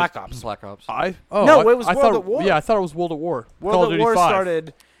Zombs? Was Black it Ops. Black Ops. No, it was I World thought at War. Yeah, I thought it was World at War. Call of World at Duty War 5.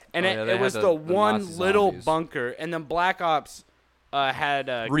 started, and Oh, yeah, they it was had the the one Nazi little zombies. bunker, and then Black Ops had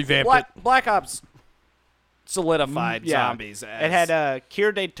Revamped it. Black Ops solidified yeah. zombies. As, It had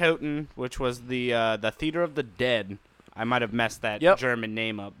Kier de Toten, which was the Theater of the Dead. I might have messed that Yep. German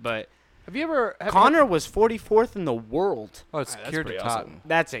name up, but Have you ever? Connor was 44th in the world. Oh, it's That's Kier pretty de awesome. Totten.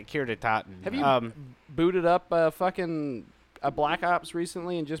 That's it, Kier de Toten. Have you booted up a Black Ops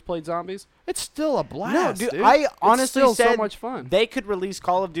recently and just played zombies? It's still a blast. No, dude, dude. I It's honestly still said so much fun. they could release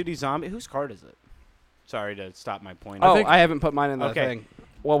Call of Duty Zombie. Whose card is it? Sorry to stop my point. Oh, think- I haven't put mine in the Okay. thing.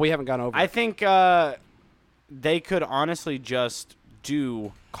 Well, we haven't gone over. I it. think they could honestly just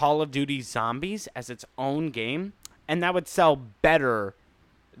do Call of Duty Zombies as its own game, and that would sell better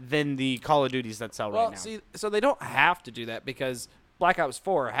than the Call of Duties that sell Well, right now. see, so they don't have to do that because Black Ops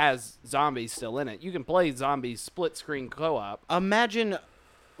 4 has zombies still in it. You can play zombies split screen co-op. Imagine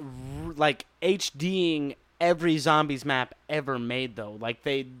like HDing every Zombies map ever made, though. Like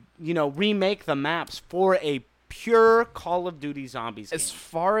they, remake the maps for a pure Call of Duty Zombies game. As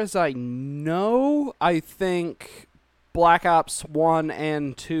far as I know, I think Black Ops 1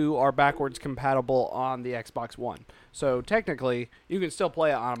 and 2 are backwards compatible on the Xbox One. So technically, you can still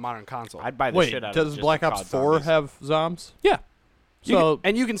play it on a modern console. I'd buy the Wait, shit out of does just Black the Ops COD 4 Zombies. have Zombs? Yeah. So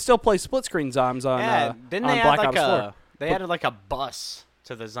And you can still play split screen zombies on Yeah, didn't on they Black add like Ops 4. they added like a bus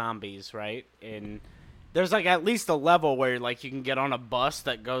to the zombies, right? And there's like at least a level where like you can get on a bus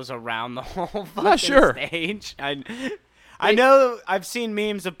that goes around the whole fucking sure. stage. I know I've seen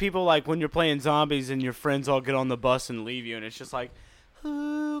memes of people like when you're playing zombies and your friends all get on the bus and leave you, and it's just like,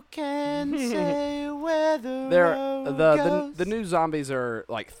 who can say where the They're road the goes? new zombies are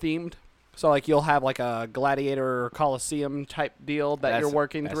like themed. So like you'll have like a gladiator or coliseum type deal that you're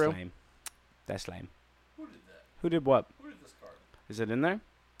working that's through. Lame. That's lame. Who did that? Who did what? Who did this card? Is it in there?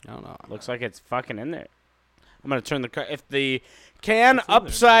 I don't know. Looks like it's fucking in there. I'm gonna turn the card. If the can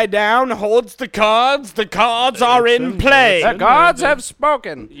upside down holds the cards are in play. The gods have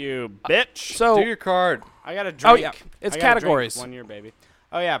spoken. You bitch. So Do your card. I got a drink. Oh, yeah. It's I got a drink. categories. 1 year, baby.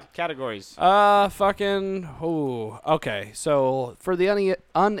 Oh yeah, categories. Okay. So for the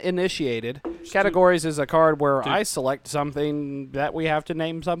uninitiated, categories is a card where I select something that we have to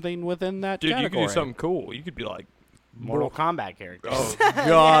name something within that Dude, category. you could do something cool. You could be like, Mortal Kombat characters. oh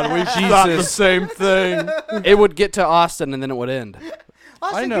God, we thought the same thing. It would get to Austin and then it would end.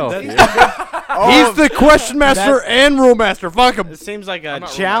 I know. He's the question master and rule master. Fuck him. It seems like a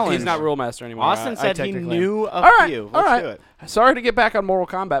He's challenge. not rule master anymore. Austin said he technically knew a All right, few. all Let's right. do it. Sorry to get back on Mortal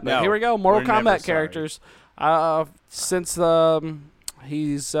Kombat, but No, here we go. Mortal we're never Kombat sorry. characters. Since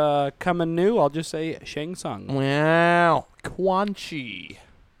he's coming new, I'll just say Shang Tsung. Wow, Quan Chi.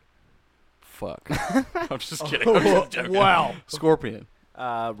 Fuck. I'm just kidding. I'm just joking. Wow, Scorpion.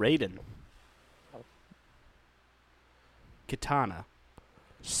 Raiden. Kitana.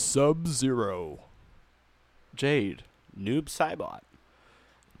 Sub-Zero. Jade. Noob Saibot.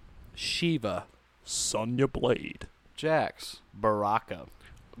 Shiva. Sonya Blade. Jax. Baraka.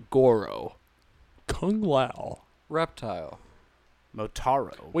 Goro. Kung Lao. Reptile.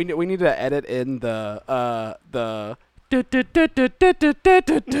 Motaro. We need to edit in the because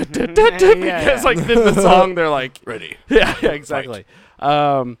like in the song they're like Ready. yeah exactly.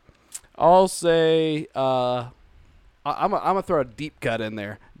 I'll say I'm gonna throw a deep cut in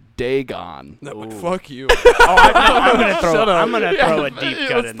there. Dagon. No, fuck you. I'm gonna throw. Shut up. I'm gonna throw a deep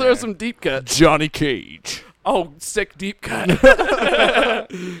cut Let's in throw there. some deep cut. Johnny Cage. Oh, sick deep cut.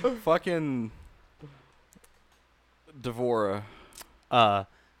 Fucking Devora.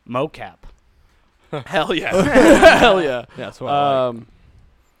 Mocap. Hell yeah. Hell yeah. That's what I like.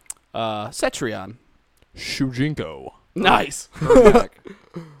 Cetrion. Shujinko. Nice. Ermac.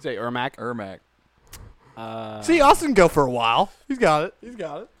 Say Ermac. Ermac. See Austin go for a while. He's got it. He's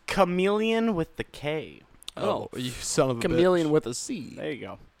got it. Chameleon with the K. Oh, you son of a Chameleon bitch. with a C. There you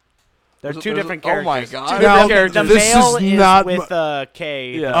go. They're There's- two there's- different oh my characters. God. Two Now, different characters. The this male is is not with a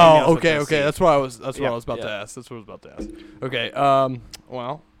K. Yeah. the Oh, female's with okay, a okay. C. That's what I was. That's what Yep. I was about to Yeah. ask. That's what I was about to ask. Okay.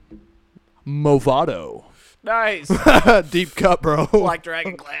 Well, Movado. Nice. Deep cut, bro. Black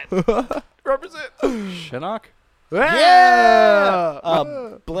Dragon Clan. Represent. Shinnok. Yeah.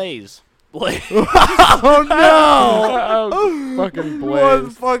 Blaze. Oh no. Fucking What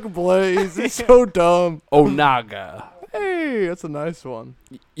Blaze. fucking Blaze? It's so dumb. Onaga. Hey, that's a nice one.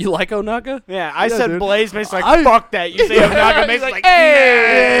 You like Onaga? Yeah, I Yeah, said dude. Blaze. Mason's like, I- fuck that. You say Onaga. Mason's like,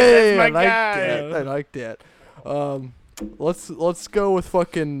 Hey, that's my I like guy. that. I like that. Let's go with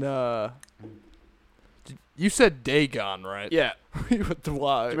fucking. You said Dagon, right? Yeah. With the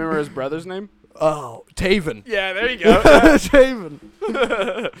Y. Do you remember his brother's name? Oh, Taven. Yeah, there you go. Taven.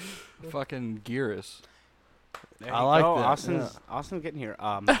 Fucking Gearus. There I you like go. that, Austin's getting here.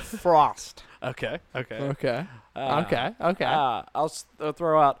 Frost. Okay. Okay. Okay. Okay. I'll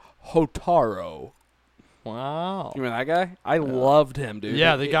throw out Hotaro. Wow. You remember that guy? I loved him, dude.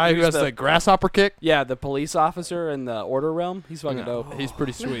 Yeah, the guy who was has the grasshopper kick. Yeah, the police officer in the Order Realm. He's fucking dope. He's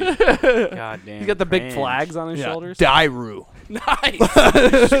pretty sweet. God damn. He's got the big cringe. flags on his Yeah, shoulders. Dairu.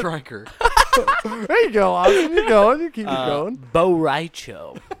 Nice. Striker. There you go, Austin. You're going. You keep it going. Bo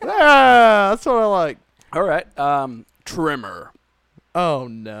Raicho. Yeah, that's what I like. All right. Trimmer. Oh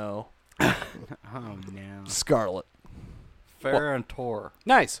no. Oh no. Scarlet. Farrah and Tor.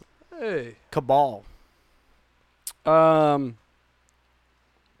 Nice. Hey. Cabal.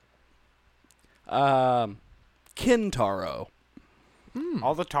 Kintaro.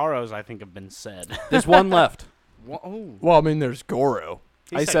 All the Taros I think have been said. There's one left. Well, I mean, there's Goro.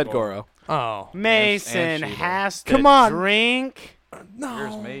 I said Goro. Oh. Mason And Cheeto. has to Come on. drink.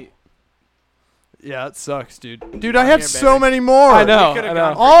 Here's mate. Yeah, it sucks, dude. Dude, I had here, so baby. many more. I know. could've I know.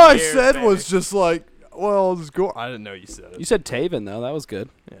 gone for All I years, said baby. was just like, well, it's Goro. I didn't know you said it. You said Taven though. That was good.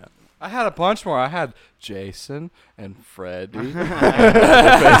 Yeah. I had a bunch more. I had Jason and Freddy.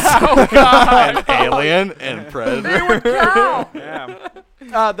 Oh, and Alien and Predator. Yeah.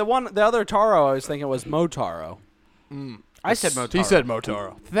 The other Taro I was thinking was Motaro. I said Motaro. He said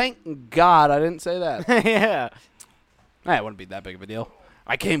Motaro. Thank God I didn't say that. yeah. It wouldn't be that big of a deal.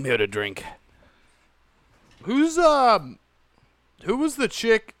 I came here to drink. Who was the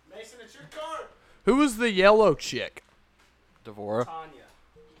chick? Mason, it's your card. Who was the yellow chick? Devora.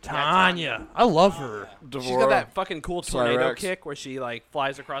 Tanya. I love her. She's got that fucking cool tornado Cyrax. kick where she like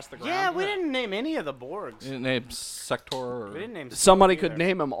flies across the ground. Yeah, we didn't name any of the Borgs. You didn't name Sector or... We didn't name Somebody Spock could either.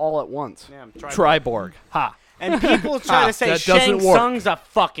 name them all at once. Yeah, Triborg. Ha. And people try to say that Shang doesn't work. Tsung's a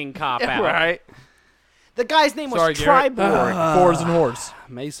fucking cop out. Right. The guy's name Sorry, was Garrett. Triborg. Fours and whores.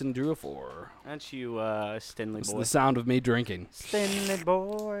 Mason drew a 4. That's you, Stinley It's boy. the sound of me drinking. Stinley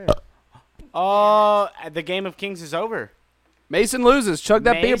boy. Oh, the Game of Kings is over. Mason loses. Chug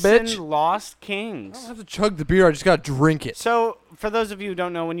that beer, Mason bitch. lost I Kings. don't have to chug the beer. I just gotta drink it. So, for those of you who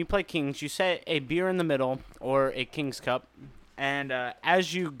don't know, when you play Kings, you set a beer in the middle or a King's Cup, and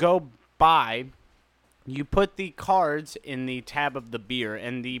as you go by, you put the cards in the tab of the beer,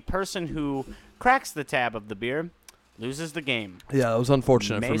 and the person who cracks the tab of the beer loses the game. Yeah, that was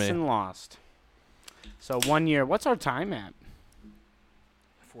unfortunate for Mason me. lost. So 1 year. What's our time at?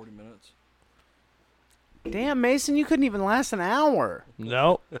 40 minutes. Damn, Mason, you couldn't even last an hour.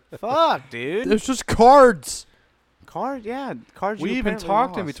 No, Fuck, dude. it's just cards. Cards, yeah, cards. We you even apparently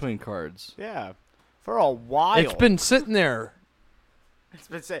talked in lost. between cards. Yeah, for a while. It's been sitting there. It's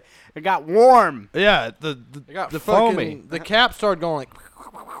been say- it got warm. Yeah, the It got the foamy. fucking the cap started going like.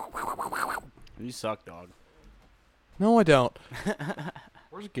 You suck, dog. No, I don't.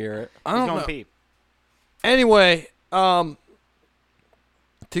 Where's Garrett? I He's don't going know. pee. Anyway, to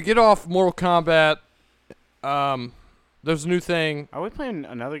get off Mortal Kombat, there's a new thing. Are we playing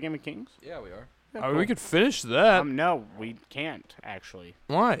another game of Kings? Yeah, we are. We could finish that. No, we can't actually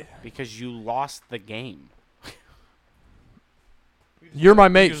Why? because you lost the game. You're my You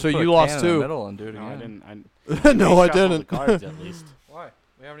mate, just so put a you can lost in the too. middle and do it No, I again. didn't. No, I Reshuffle didn't. The cards at least. Why?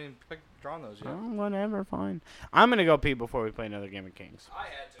 We haven't even drawn those yet. Oh, whatever, fine. I'm gonna go pee before we play another game of Kings. I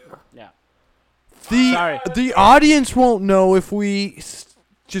had to. Yeah. The Sorry. the audience won't know if we just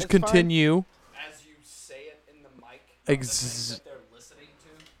It's fine. continue. As you say it in the mic, Ex- they're listening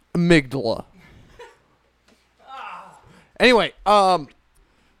to. Amygdala. Anyway,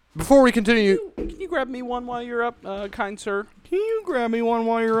 before we continue, Can you grab me one while you're up, kind sir? Can you grab me one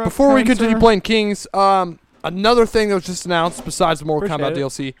while you're up? before we kind continue sir? playing Kings, another thing that was just announced besides the Mortal Kombat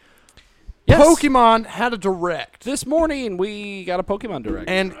Appreciate DLC, Yes. Pokemon had a direct, This morning we got a Pokemon Direct.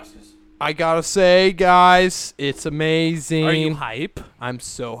 and I gotta say, guys, it's amazing. are you hype? I'm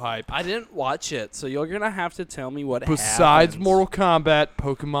so hype. I didn't watch it, so you're gonna have to tell me what Besides happens. Mortal Kombat,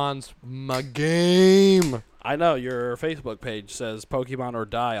 Pokemon's my game. I know your Facebook page says Pokemon or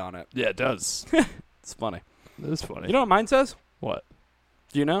die on it. Yeah, it does. It's funny. It's funny. You know what mine says? What?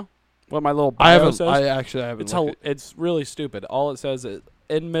 Do you know what my little bio I haven't. says? I actually haven't. It's looked it's really stupid. All it says is,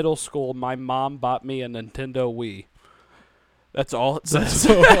 in middle school, my mom bought me a Nintendo Wii. That's all it says.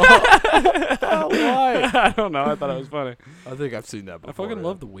 Why? I don't know. I thought it was funny. I think I've seen that I before. fucking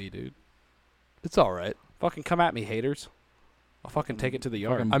love the Wii, dude. It's all right. Fucking come at me, haters. I'll fucking take it to the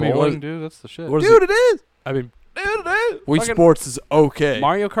yard. Fucking I mean, bowling, what- dude, that's the shit. What is Dude, it is. I mean, Dude, it is. Wii Fucking Sports is okay.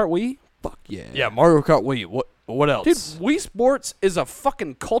 Mario Kart Wii? Fuck yeah. Yeah, Mario Kart Wii. What else? Dude, Wii Sports is a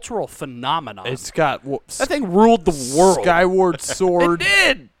fucking cultural phenomenon. It's got that thing ruled the world. Skyward It Sword.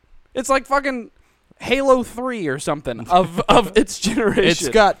 did. It's like fucking Halo 3 or something of its generation. It's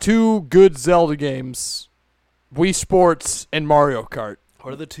got 2 good Zelda games, Wii Sports and Mario Kart.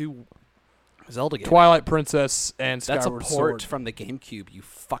 What are the 2 Zelda games? Twilight Princess and That's Skyward a port Sword. from the GameCube, you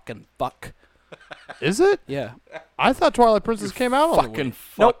fucking fuck. Is it? Yeah. I thought Twilight Princess came out on the Fucking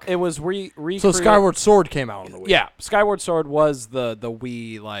Wii. Nope, fuck. it was re So Skyward Sword came out on the Wii. Yeah, Skyward Sword was the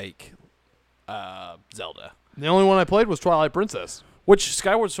Wii like Zelda. The only one I played was Twilight Princess. Which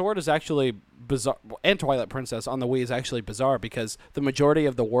Skyward Sword is actually bizarre, and Twilight Princess on the Wii is actually bizarre because the majority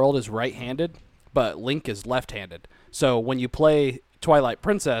of the world is right-handed, but Link is left-handed. So when you play Twilight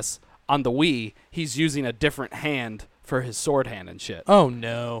Princess on the Wii, he's using a different hand for his sword hand and shit. Oh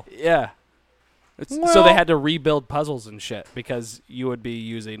no. Yeah. So Well- they had to rebuild puzzles and shit because you would be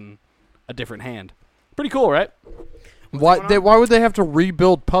using a different hand. Pretty cool, right? Why would they have to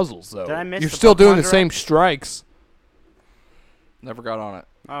rebuild puzzles though? Did I miss You're the still doing Pokemon the same strikes. Never got on it.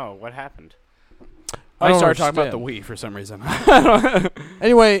 Oh, what happened? I I don't started talking about the understand. Wii for some reason.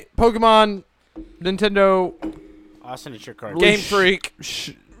 Anyway, Pokemon, Nintendo, Austin, it's your card. Game Freak,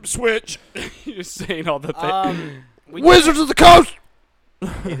 Switch. You're saying all the things. We Wizards of the Coast.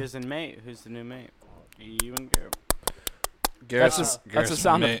 It is in May. Who's the new mate? You and Garrett. That's the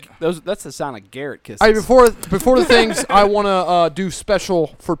sound of that's the sound of Garrett kisses. Hey, before the things, I want to do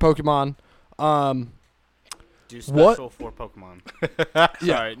special for Pokemon. Do What? special for Pokemon. Yeah.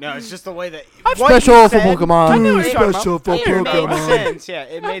 Sorry, no, it's just the way that Special for Pokemon. I knew what you were talking Special about. for It made Pokemon. sense. Yeah,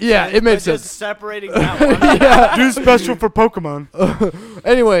 it made Yeah, sense. it made but sense. Just separating that one. Do special for Pokemon.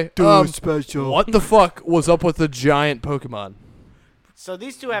 Anyway, special. what the fuck was up with the giant Pokemon? So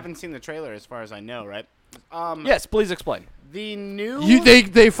these two haven't seen the trailer, as far as I know, right? Yes, please explain. The new.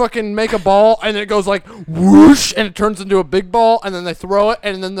 They fucking make a ball and it goes like whoosh and it turns into a big ball and then they throw it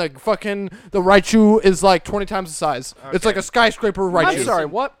and then the Raichu is like 20 times the size. It's like a skyscraper Raichu. I'm sorry,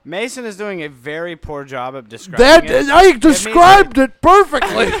 what? Mason is doing a very poor job of describing That it. I described it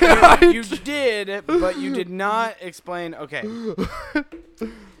perfectly. You did, but you did not explain. Okay.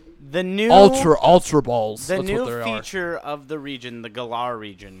 The new Ultra balls. The That's new what they are. feature of the region, the Galar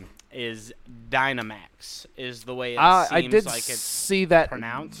region, is Dynamax. Is the way it I seems did like it's see that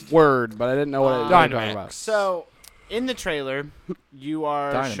pronounced. word, but I didn't know what it was talking Dynamax. about. So, in the trailer, you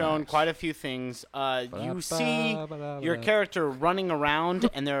are Dynamax. shown quite a few things. You see your character running around,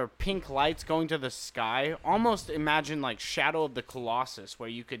 and there are pink lights going to the sky. Almost imagine like Shadow of the Colossus, where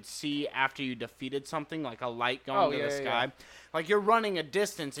you could see after you defeated something, like a light going to the sky. Like you're running a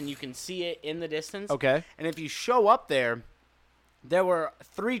distance, and you can see it in the distance. Okay. And if you show up there, there were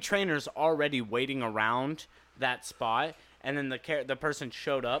 3 trainers already waiting around that spot, and then the person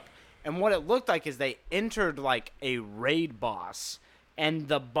showed up. And what it looked like is they entered like a raid boss, and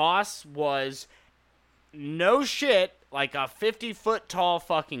the boss was no shit like a 50-foot tall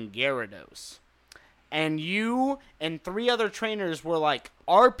fucking Gyarados. And you and 3 other trainers were like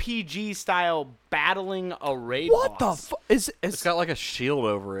RPG style battling a raid What the boss. fuck? Is It's got like a shield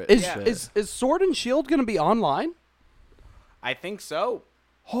over it. is, Yeah. is Sword and Shield going to be online? I think so.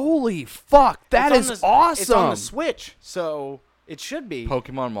 Holy fuck, that It's is on the- awesome. It's on the Switch, so it should be.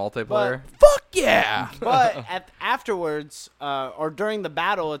 Pokemon multiplayer. Fuck yeah. But afterwards, or during the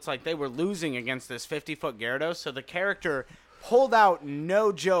battle, it's like they were losing against this 50-foot Gyarados, so the character pulled out,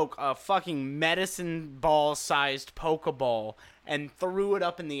 no joke, a fucking medicine ball-sized Pokeball and threw it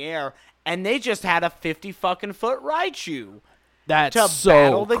up in the air, and they just had a 50-fucking-foot Raichu That's to so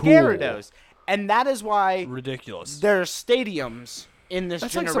battle the cool. Gyarados. And that is why Ridiculous. there's stadiums in this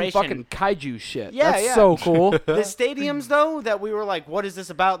That's like generation. some fucking kaiju shit. Yeah, That's yeah. so cool. The stadiums, though, that we were like, what is this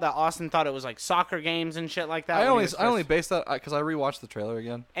about? That Austin thought it was like soccer games and shit like that. I when he only was I only first- based that because I rewatched the trailer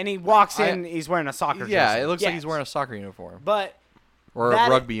again. And he walks in, he's wearing a soccer jersey. Yeah, it looks like Yes. he's wearing a soccer uniform But or that-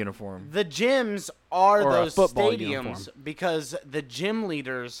 a rugby uniform. the gyms are Or a those football stadiums uniform. because the gym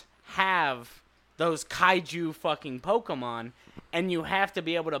leaders have those kaiju fucking Pokemon, and you have to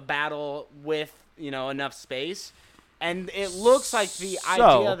be able to battle with, enough space. And it looks like the So-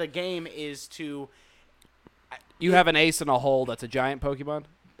 idea of the game is to... You have an ace in a hole that's a giant Pokemon?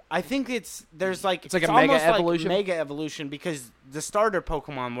 I think there's like It's like a Mega almost like Evolution? Mega Evolution, because the starter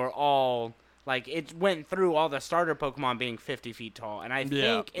Pokemon were all like, it went through all the starter Pokemon being 50 feet tall, and I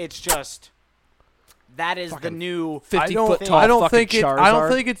think it's just that is the Fucking new 50-foot tall I don't fucking think it. I Charizard.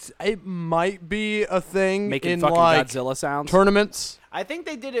 don't think it might be a thing Making in fucking like Godzilla sounds. tournaments. I think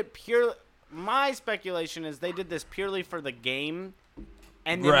they did it pure. My speculation is they did this purely for the game,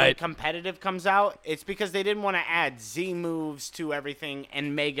 and then when Right. competitive comes out, it's because they didn't want to add Z moves to everything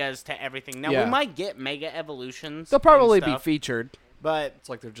and Megas to everything. Now Yeah. we might get Mega Evolutions. They'll probably and be stuff, featured. but It's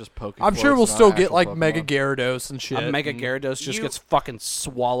like they're just Pokemon. I'm sure we'll still get like Mega Gyarados and shit. A Mega and- Gyarados just You- gets fucking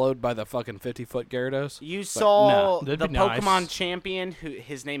swallowed by the fucking 50-foot Gyarados. you saw that'd the be nice. Pokemon champion, who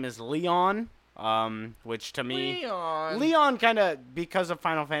his name is Leon, which to me, Leon kind of, because of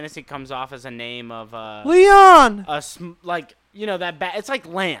Final Fantasy, comes off as a name of Leon. like, it's like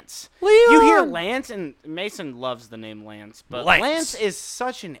Lance. Leon. You hear Lance, and Mason loves the name Lance, but Lance. Lance is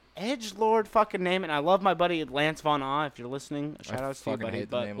such an edgelord fucking name, and I love my buddy Lance Von Ah. If you're listening, shout out to you, fucking buddy. hate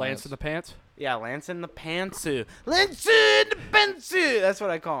the But name Lance in the pants? yeah, Lance in the pantsu, Lance in the pantsu. That's what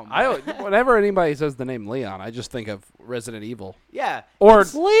I call him. Whenever anybody says the name Leon, I just think of Resident Evil. yeah, Or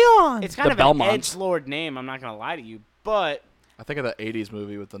Leon. it's kind the of an Belmonts. edgelord name. I'm not gonna lie to you, but I think of the '80s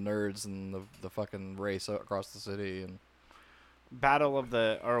movie with the nerds and the fucking race across the city and Battle of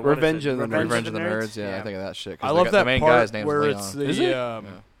the or what is Revenge it? of the Revenge of the Nerds. Yeah, I think of that shit. 'cause I they love got- that the main part guy's name's where Leon. it's Is he? the Yeah.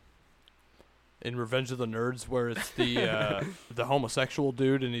 in Revenge of the Nerds where it's the the homosexual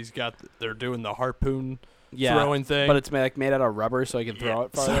dude and they're doing the harpoon yeah, throwing thing. but it's made out of rubber so you can throw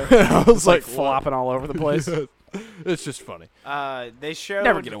it farther. I was It's like like, flopping all over the place. it's just funny. They showed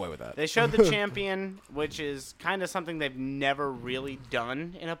Never get away with that. They showed the champion, which is kind of something they've never really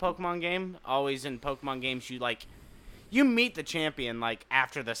done in a Pokemon game. Always in Pokemon games, you meet the champion like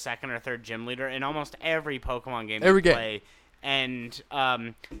after the second or third gym leader in almost every Pokemon game Every you game. play. And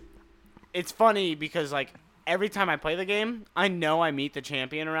it's funny because like every time I play the game, I know I meet the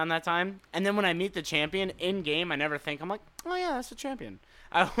champion around that time. And then when I meet the champion in game, I never think, I'm like, oh yeah, that's the champion.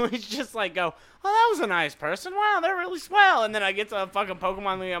 I always just like go, oh, that was a nice person. Wow, they're really swell. And then I get to a fucking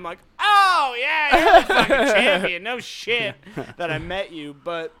Pokemon League, I'm like, oh yeah, you're the fucking champion. No shit that I met you.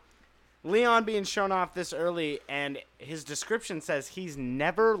 But Leon being shown off this early, and his description says he's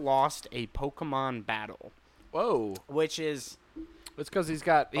never lost a Pokemon battle, Whoa. which is It's because he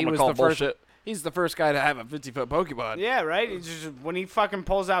gonna was call the first. bullshit. He's the first guy to have a 50-foot Pokemon. yeah, right. It's just, when he fucking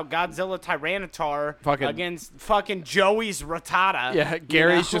pulls out Godzilla Tyranitar Fucking- against fucking Joey's Rattata. Yeah, you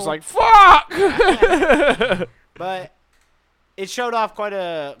Gary's just know? like, fuck! But it showed off quite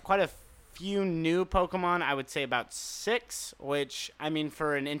a few new Pokemon. I would say about 6, which, I mean,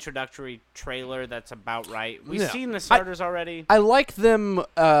 for an introductory trailer, that's about right. We've Yeah. seen the starters already. I like them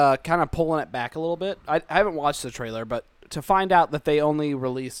kind of pulling it back a little bit. I haven't watched the trailer, but to find out that they only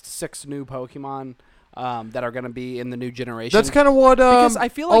released 6 new Pokemon that are going to be in the new generation. That's kind of what because I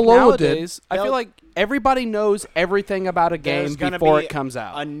feel like Alola nowadays, I feel like everybody knows everything about a game There's gonna before be it comes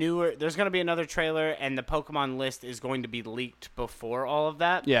out. There's going to be another trailer, and the Pokemon list is going to be leaked before all of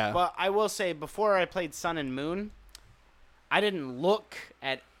that. Yeah. But I will say, before I played Sun and Moon, I didn't look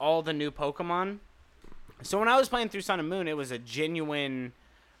at all the new Pokemon. So when I was playing through Sun and Moon, it was a genuine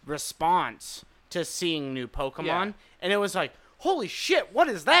response to seeing new Pokemon. Yeah. And it was like, holy shit, what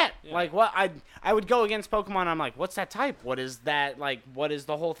is that? Like, what? I would go against Pokemon, I'm like, what's that type? What is that? Like, what is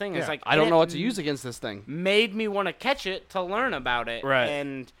the whole thing? It's like, I don't and know it what to use against this thing. made me want to catch it to learn about it. Right.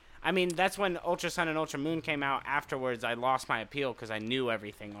 And I mean, that's when Ultra Sun and Ultra Moon came out. Afterwards, I lost my appeal because I knew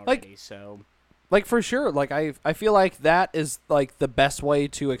everything already. So Like, for sure. Like, I feel like that is, like, the best way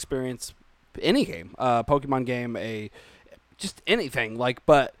to experience any game. Pokemon game, just anything. Like,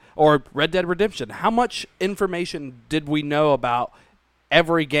 or Red Dead Redemption. How much information did we know about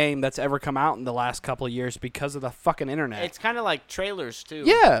every game that's ever come out in the last couple of years because of the fucking internet? it's kind of like trailers too.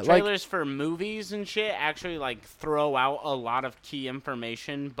 Yeah, like- trailers for movies and shit actually like throw out a lot of key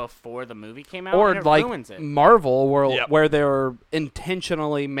information before the movie came out, Or and it like ruins it. Marvel, Yep. where they're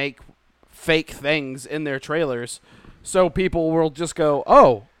intentionally make fake things in their trailers, so people will just go,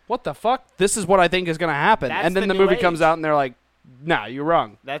 "Oh, what the fuck? This is what I think is going to happen," That's and then the the new movie age. comes out, and they're like, "Nah, you're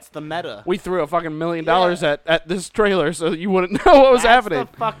wrong. That's the meta. We threw a fucking $1 million at this trailer, so you wouldn't know what was That's happening."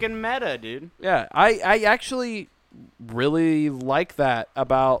 the fucking meta, dude. Yeah, I actually really like that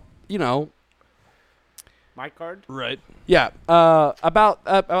about My card. right. Yeah,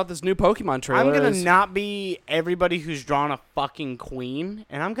 about this new Pokemon trailer. I'm gonna is- not be everybody who's drawn a fucking queen,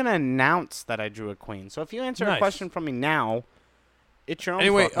 and I'm gonna announce that I drew a queen. So if you answer a Nice. question from me now, it's your own.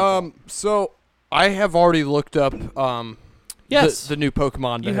 Anyway, fucking fault. so I have already looked up Yes. the new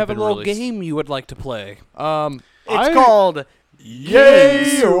Pokemon. You that have a been little released. game you would like to play. it's I- called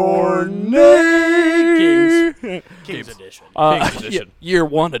Yay or Nay. King's Edition. King's Edition. Year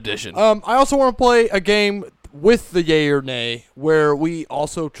 1 edition. I also want to play a game with the yay or nay, where we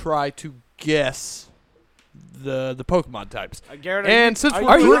also try to guess the Pokemon types. Garrett, And since are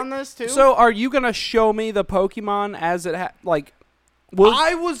we're you doing- on this too? So are you gonna show me the Pokemon as it will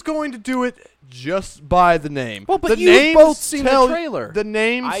I was going to do it just by the name. Well, but the you've names both seen the tell- trailer. The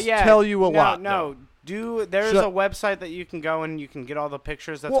names yeah, tell you a lot. No, there's Shut- a website that you can go and you can get all the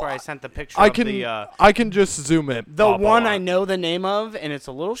pictures. That's Well, where I sent the picture I of can the I can just zoom in. the up one on I it. know the name of, and it's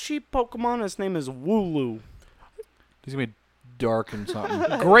a little sheep Pokemon. His name is Wooloo. He's gonna be dark and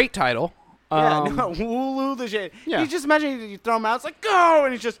something. Great title. Yeah, no, Wooloo the shit. yeah. You just imagine you throw him out, it's like go,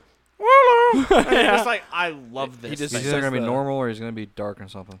 and he's just Wooloo. And it's just like I love this. He just He's thing. either gonna be the- normal or he's gonna be dark or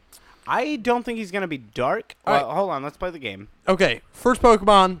something. I don't think he's gonna be dark. All right. Hold on, let's play the game. Okay, first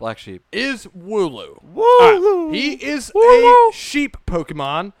Pokemon Black sheep. is Wooloo. Wooloo. He is Wooloo. a sheep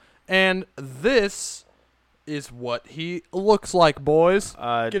Pokemon, and this is what he looks like, boys.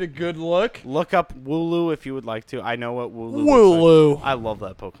 Get a good look. Look up Wooloo if you would like to. I know what Wooloo. Looks Wooloo. like. I love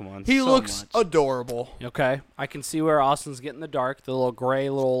that Pokemon. He so looks much. adorable. Okay, I can see where Austin's getting the dark, the little gray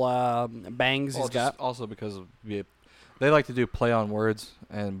little bangs Well, he's got. just also because of they like to do play on words,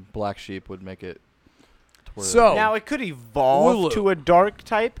 and black sheep would make it. To where So- Now it could evolve Wooloo. to a dark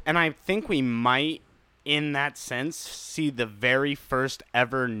type, and I think we might, in that sense, see the very first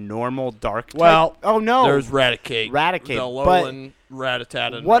ever normal dark type. Well, oh no, There's Raticate. Raticate, The but Alolan,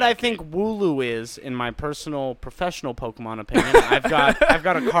 Rattata, and what I Raticate. think Wooloo is, in my personal professional Pokemon opinion, I've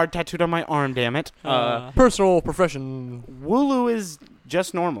got a card tattooed on my arm. Damn it! Personal profession. Wooloo is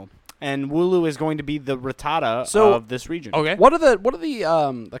just normal, and Wooloo is going to be the Rattata So- of this region. Okay. What are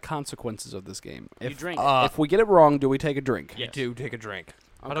the consequences of this game? You drink. If we get it wrong, do we take a drink? You do take a drink.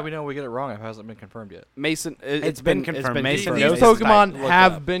 How do we know we get it wrong if it hasn't been confirmed yet? Mason, It's been confirmed. It's been Mason These knows confirmed. his Pokemon type. Look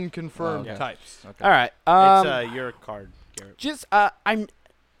have up. been confirmed Okay. types. Okay. All right. It's your card, Garrett. Just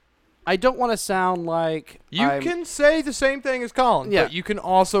I don't want to sound like You I'm- can say the same thing as Colin, Yeah. but you can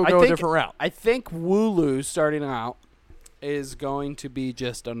also I go a think- different route. I think Wooloo starting out is going to be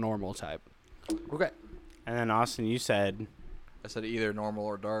just a normal type. Okay. And then Austin, you said I said either normal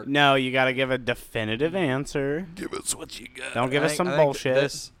or dark. No, you got to give a definitive answer. Give us what you got. Don't give us some I think bullshit.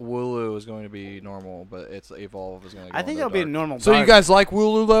 This Wooloo is going to be normal, but its evolve is going to go I think into it'll be a dark. normal. So you dark. guys like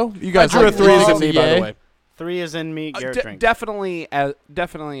Wooloo though? You guys drew like a 3 Wooloo? to me, by the Yay? way. 3 is in me. Garrett drink. Definitely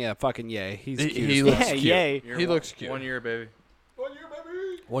a fucking yay. He's cute. He as looks fuck. Yeah, cute. yay. He looks cute. 1 year, baby.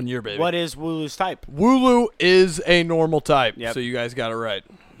 1 year, baby. What is Wooloo's type? Wooloo is a normal type. Yep. So you guys got it right.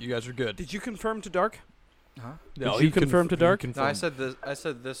 You guys are good. Did you confirm to dark? Huh? No, Did you he confirm to he dark? No, I confirmed. said this. I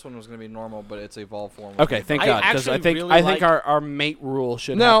said this one was going to be normal, but its evolved form. was Okay, gonna be thank I God. Because I actually think really I think like- our mate rule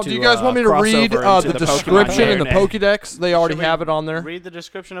should. Now, have to, do you guys want me to cross read over into the Pokemon description in the Day. Pokédex? They already Should we have it on there. Read the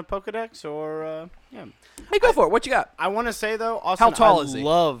description of Pokedex, or yeah. Hey, go for it. What you got? I want to say though, Austin, How tall I is he?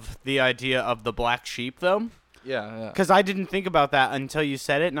 love the idea of the black sheep though, Yeah. because I didn't think about that until you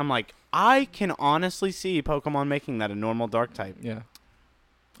said it, and I'm like, I can honestly see Pokemon making that a normal dark type. Yeah.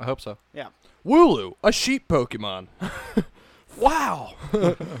 I hope so. Yeah. Wooloo, a sheep Pokemon. Wow.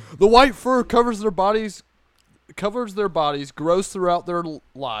 The white fur covers their bodies, grows throughout their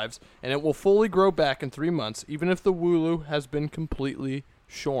lives, and it will fully grow back in 3 months, even if the Wooloo has been completely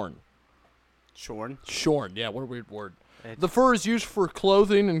shorn. Shorn. Shorn, yeah, what a weird word. It's- The fur is used for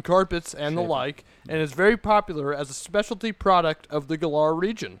clothing and carpets and the Shaping. like, and is very popular as a specialty product of the Galar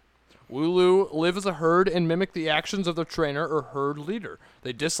region. Wooloo live as a herd and mimic the actions of their trainer or herd leader.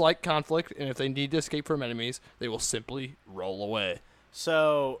 They dislike conflict, and if they need to escape from enemies, they will simply roll away.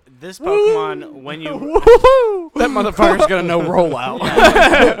 So this Pokemon, when you That motherfucker's gonna know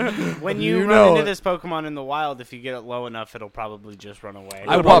rollout. when you, You run know into it. this Pokemon in the wild, if you get it low enough, it'll probably just run away.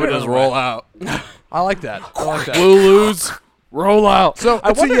 I It'll probably just roll out. I like that. I like that. Wooloos, roll out. So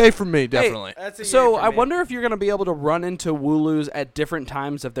I it's wonder- a yay from me, definitely. That's a So yay for I me. wonder if you're going to be able to run into Wooloos at different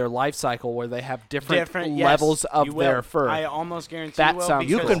times of their life cycle, where they have different, yes, levels of you their will. fur. I almost guarantee That you will. sounds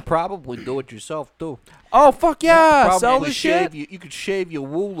You because- can probably do it yourself too. oh fuck yeah! Probably Sell the shave shit. You could shave your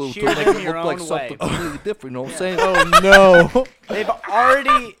Wooloo Shear to make them it your look like own something way. completely different. You know what I'm saying? Oh, no.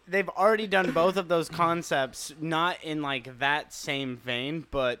 They've already done both of those concepts, not in like that same vein,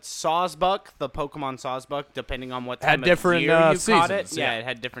 but Sawsbuck, the Pokemon Sawsbuck, depending on what Had time different, of year you caught it, seasons, yeah, yeah. it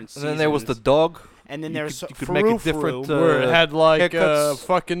had different And seasons. then there was the dog. and then you there's could- you could make it different, Where it had like haircuts.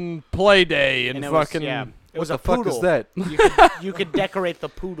 fucking play day and, and it was, fucking. yeah, it was what a the fuck poodle. is that? You could decorate the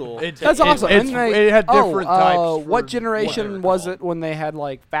poodle. That's awesome. It, And they- it had different types. what for what they generation were was called. it when they had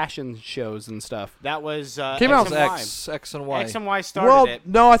like fashion shows and stuff? That was Came out X and Y. X and Y. X and Y started Well, it.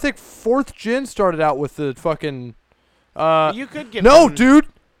 no, I think 4th gen started out with the fucking. You could give No, them- dude.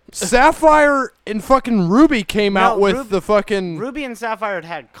 Sapphire and fucking Ruby came out with Rub- the fucking. Ruby and Sapphire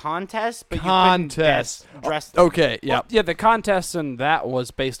had contests, but Contest. you couldn't dress. Okay, yeah. Well, yeah. The contest and that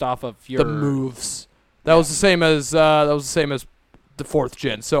was based off of your The moves. That was the same as the 4th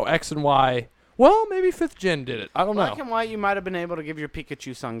gen. So X and Y. Well, maybe 5th gen did it. I don't Black know. and white, you might have been able to give your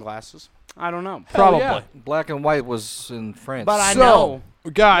Pikachu sunglasses. I don't know. Hell Probably. yeah. Black and White was in France. But I So, know.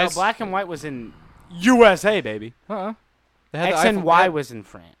 Guys, No, black and white was in USA baby. Uh-uh. They had X the and iPhone- Y had- was in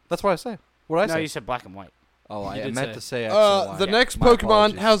France. That's what I say. What did I No, say? you said black and white. Oh, You I did meant say. to say X and Y. the next My Pokemon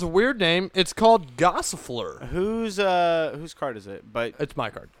apologies. has a weird name. It's called Gossifleur. Whose card is it? But It's my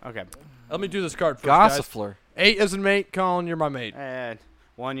card. okay. Let me do this card first, guys. Gossifleur. 8 as in mate. Colin, you're my mate.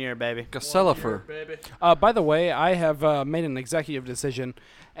 1 year, baby. Gossifleur. By the way, I have made an executive decision,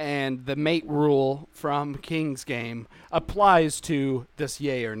 and the mate rule from King's Game applies to this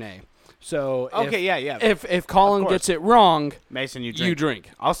yay or nay. So Okay, yeah. if Colin Of course. gets it wrong, Mason, you drink. you drink.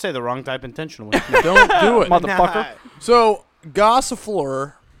 I'll say the wrong type intentionally. Don't do it. Motherfucker. So,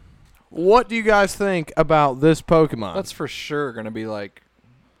 Gossifleur, what do you guys think about this Pokemon? That's for sure going to be like.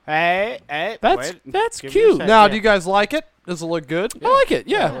 Hey, That's wait. that's Give me a cute. sec. now, yeah. do you guys like it? Does it look good? I like it.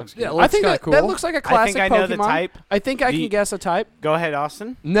 Yeah, it looks Yeah, it good. looks I think kinda that, cool. that looks like a I classic think I know Pokemon. the type. I think I The- can guess a type. Go ahead,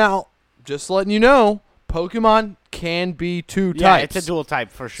 Austin. Now, just letting you know, Pokemon can be 2 Yeah, types. it's a dual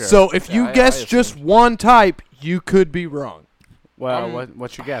type for sure. So if you Yeah, I guess assumed. just one type, you could be wrong. well,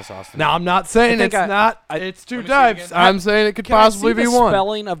 what's your guess, Austin? Now, I'm not saying think it's I- not. I- It's 2 Let me see types. again. I'm saying it could Can I possibly see be the one.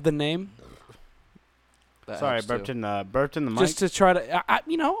 spelling of the name? That Sorry, helps, too. burped in the mic. Just to try to,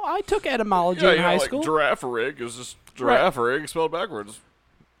 I took etymology in high school. Giraffe rig is just Right. rig spelled backwards.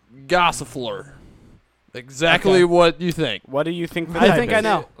 Gossifleur. Exactly Okay. what you think. what do you think the I type think I is?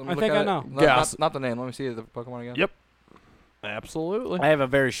 know. Let me I look think at I it. know. Gas. Not the name. Let me see the Pokemon again. Yep. Absolutely. I have a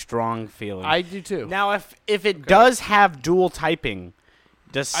very strong feeling. I do too. Now, if it does have dual typing,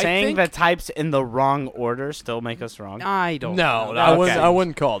 does I saying think- the types in the wrong order still make us wrong? I don't. No, know. I Okay. wouldn't. I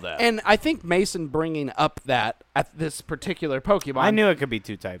wouldn't call that. And I think Mason bringing up that at this particular Pokemon I knew it could be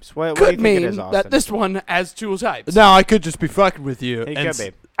 2 types. What do you could think mean it is, Austin? that this one has 2 types. No, I could just be fucking with you. It and could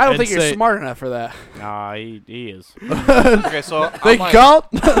be. I don't And think you're say- smart enough for that. Nah, he is. Okay, so They I'm count?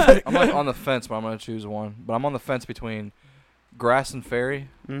 I'm like on the fence, but I'm gonna choose one. But I'm on the fence between grass and fairy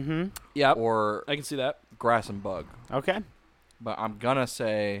Mm-hmm. Yep, or I can see that. grass and bug. Okay. But I'm gonna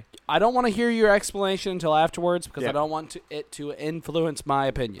say I don't want to hear your explanation until afterwards because I Yep. don't want it to influence my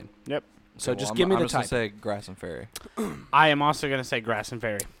opinion. Yep. So well, just I'm- give me I'm the just gonna type. say grass and fairy. I am also going to say grass and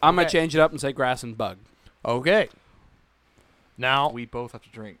fairy. I'm gonna Okay. change it up and say grass and bug. Okay. Now We both have to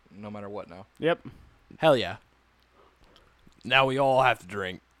drink no matter what now. Yep. Hell yeah. now we all have to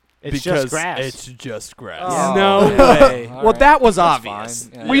drink. It's because just grass. It's just grass. Oh, No yeah. way. All Well, right. that was That's obvious.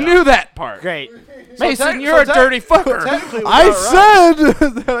 fine. Yeah. We knew that part. Great. Mason, you're a dirty fucker. Technically, we I got it right.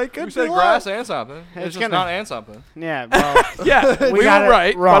 said that I could We said be grass and something. It's It's just gonna- not and something. Yeah, well, Yeah, we got were it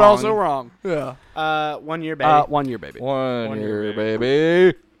right, wrong. but also wrong. Yeah. 1 year, baby. 1 year, baby. 1 year, year,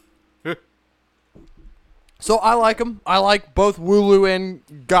 baby. So I like them. I like both Wooloo and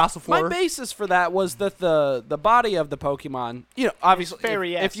My Gossifleur. basis for that was that the body of the Pokemon, obviously,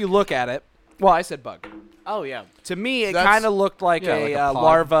 fairy-esque. if you look at it, well, I said bug. Oh, yeah. To me, it That's- kind of looked like yeah, a, like a pod.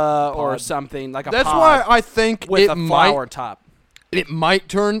 larva or Pod. something, like a That's pod why I think with it a flower might top.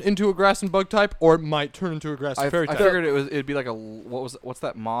 turn into a grass and bug type, or it might turn into a grass I and fairy type. figured it'd be like what's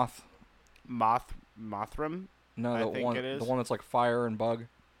that moth? Mothram? No, I the think one it is. the one that's like fire and bug.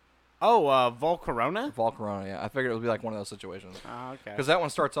 Oh, Volcarona? Volcarona, yeah. I figured it would be like one of those situations. Oh, okay. Because that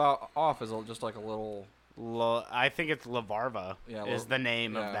one starts off as just like a little. I think it's Lavarva Yeah, is the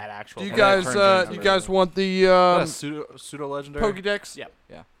name yeah. of that actual Do you And then it guys, turns into you guys want the pseudo legendary. Pokédex? Yeah.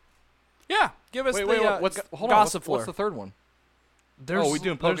 Yeah, give us Wait, the what's hold on? What's Gossifleur. the third one? There's, we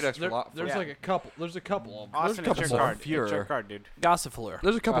doing there's- Pokédex for there- lot- There's yeah. like a couple. There's a couple of them. Austin, There's a it's couple your more. card. It's your Fuhrer. card, dude. Gossifleur.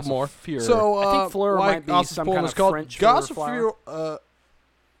 There's a couple more. Gossifleur. So I think Fleur why might be Gossifleur some kind is of called French for Gossifleur.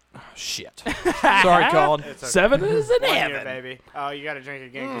 Shit. Sorry, Colin. It's okay. 7 is an 1 year, heaven. baby. Oh, you got to drink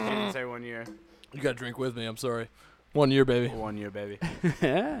again because you didn't say 1 year. You gotta drink with me. I'm sorry. 1 year, baby. 1 year, baby.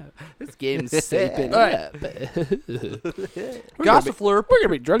 This game's saping All right. up. Gossifleur We're gonna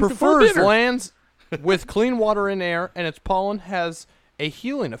be drunk before prefers dinner. lands with clean water and air, and its pollen has a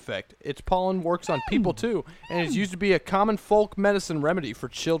healing effect. Its pollen works on people too, and is used to be a common folk medicine remedy for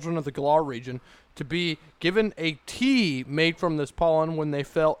children of the Galar region to be given a tea made from this pollen when they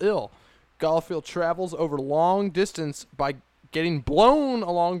fell ill. Gossifleur travels over long distance by getting blown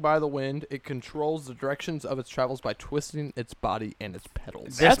along by the wind. It controls the directions of its travels by twisting its body and its petals.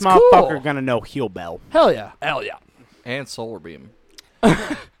 This That's motherfucker cool. gonna know Heal Bell. Hell yeah. Hell yeah. And solar beam.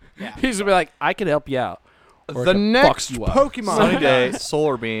 He's gonna be like, I can help you out. Or The I can next fuck you up. Pokemon. Sunny Day,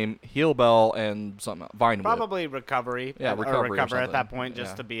 Solar Beam, Heal Bell, and something Vine Whip. Probably recovery. Yeah, or recovery or recover at that something. point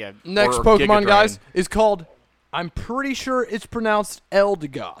just Yeah. to be a. Next Or Pokemon, Giga guys, Drain. is called, I'm pretty sure it's pronounced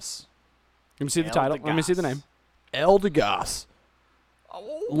Eldegoss. Let me see the title. Let me see the name. Eldegoss.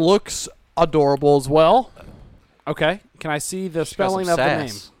 Looks adorable as well. Okay. Can I see the She's got some spelling of the name?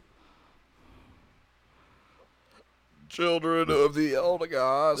 sass. Children of the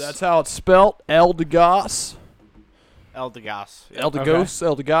Eldegoss. That's how it's spelt. Eldegoss. Eldegoss. Yeah. Eldegoss.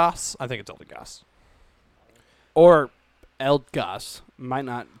 Eldegoss. I think it's Eldegoss. Or Eldgoss. Might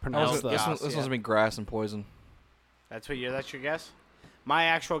not pronounce Eldegoss. the. This one's yeah. gonna be grass and poison. That's your guess? My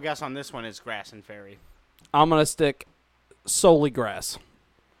actual guess on this one is grass and fairy. I'm gonna stick solely grass.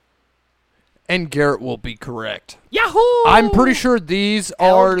 And Garrett will be correct. Yahoo! I'm pretty sure these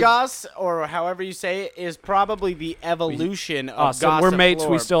are. Eldegoss, or however you say it, is probably the evolution of so we're mates,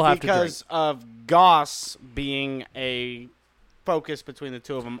 we Gossifleur still have to drink. because of Goss being a focus between the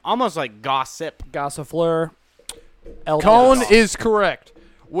two of them, almost like gossip. Gossifleur. Eldegoss. Colin is correct.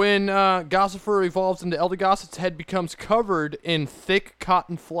 When Gossifleur evolves into Eldegoss, its head becomes covered in thick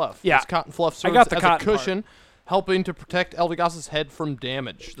cotton fluff. Yeah. This cotton fluff I serves got the as a cotton part. cushion, helping to protect Eldegoss's head from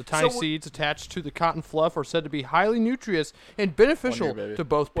damage. The tiny So seeds attached to the cotton fluff are said to be highly nutritious and beneficial 1 year, baby. to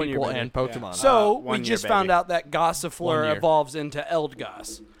both 1 year, people baby. and Pokemon. So 1 we year, just found baby. out that 1 Gossifleur year. evolves into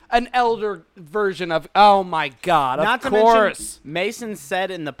Eldgoss. An elder version of. Oh my god! Not of to course. mention, Mason said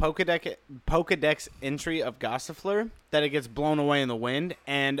in the Pokedex entry of Gossifleur that it gets blown away in the wind,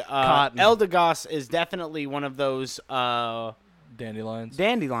 and Cotton. Eldegoss is definitely one of those Dandelions.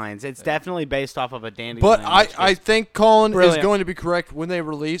 dandelions. It's definitely based off of a dandelion. But I think Colin Brilliant. is going to be correct when they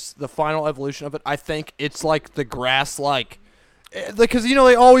release the final evolution of it. I think it's like the grass, because they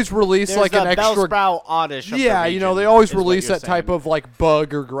always release there's like the an extra. Bellsprout Oddish. Of the Yeah, region, they always is what release you're that type saying. of like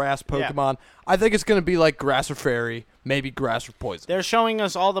bug or grass Yeah. Pokemon. I think it's going to be like grass or fairy, maybe grass or poison. They're showing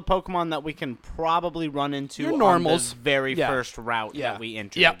us all the Pokemon that we can probably run into Your on normals. the very Yeah. first route Yeah. that we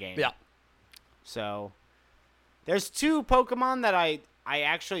enter Yep, the game. yeah. So there's two Pokemon that I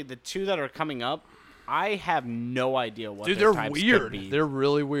actually, the two that are coming up, I have no idea what Dude, their they're types could weird. be. They're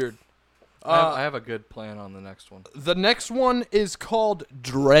really weird. I have a good plan on the next one. The next one is called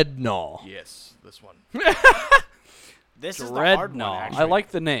Dreadnought. Yes, this one. This is the hard one, Dreadnought. actually. I like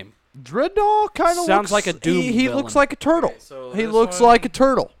the name. Dreadnought kind of Sounds like a Doom He villain. looks like a turtle. Okay, so He this looks one- like a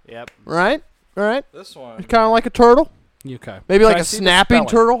turtle, Yep. right? All right. This one. Kind of like a turtle. Okay. Maybe Can like I a see the snapping spelling?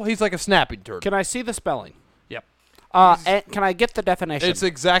 turtle. He's like a snapping turtle. Can I see the spelling? Yep. And can I get the definition? It's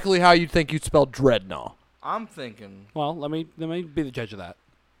exactly how you'd think you'd spell Dreadnought. I'm thinking well, let me be the judge of that.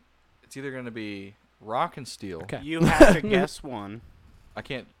 it's either going to be rock and steel. Okay. You have to guess one. I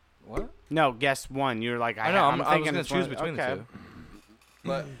can't. What? No, guess one. You're like, I know. I'm I was thinking going to it's choose one- between okay. the two.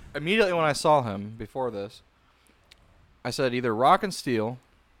 But immediately when I saw him before this, I said either rock and steel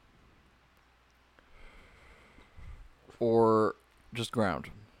or just ground.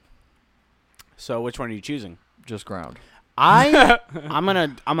 So which one are you choosing? Just ground. I'm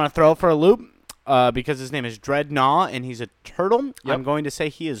gonna throw it for a loop because his name is Dreadnought and he's a turtle. Yep. I'm going to say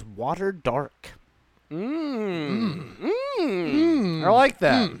he is water dark. I like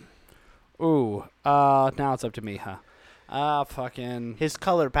that. Ooh. Now it's up to me, huh? Fucking. His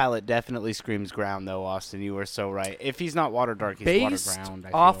color palette definitely screams ground, though, Austin. You were so right. If he's not water dark, he's Based water ground.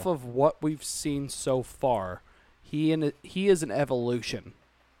 I off feel. of what we've seen so far, he is an evolution.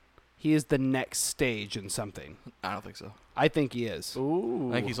 He is the next stage in something. I don't think so. I think he is. Ooh.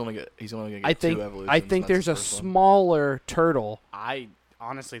 I think he's only gonna get I think two evolutions. I think That's there's a the first one. smaller turtle. I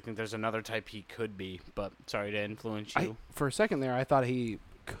honestly think there's another type he could be, but sorry to influence you. For a second there, I thought he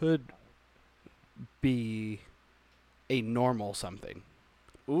could be a normal something.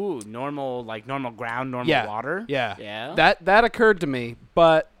 Ooh, normal ground, normal Yeah. water. Yeah. Yeah. That occurred to me,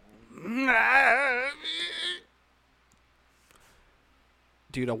 but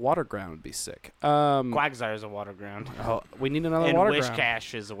dude, a water ground would be sick. Quagsire is a water ground. Oh, we need another And water Wish ground.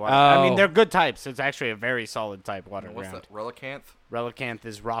 Cache is a water. I mean, Oh. they're good types. It's actually a very solid type water What's ground. that? Relicanth. Relicanth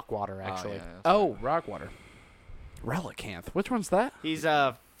is rock water, actually. Oh, yeah, that's Oh, rock water. Relicanth. Which one's that? He's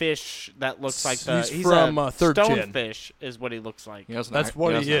a fish that looks like He's he's from, a third gen. stonefish is what he looks like. He has an That's ac-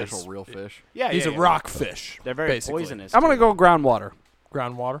 what has he an is. actual real fish. Yeah, He's yeah, a yeah. rock fish. They're very basically. poisonous. I'm gonna too. go groundwater.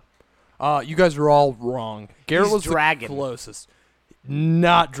 Groundwater. You guys are all wrong. Garrett He's was dragon. the closest.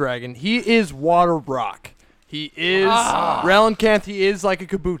 Not dragon. He is water rock. He is Relicanth. He is like a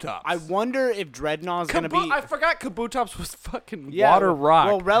Kabutops. I wonder if Dreadnought is gonna be. I forgot Kabutops was fucking Yeah, water rock.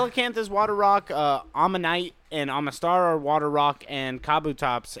 Well, Relicanth is water rock. Ammonite and Amistar are water rock, and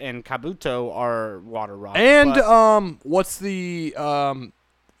Kabutops and Kabuto are water rock. and but, what's the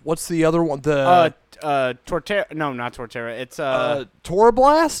other one? The Torterra. No, not Torterra. It's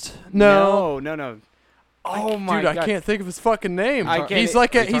Toroblast? No. no. Oh my dude, God. I can't think of his fucking name. I can't- He's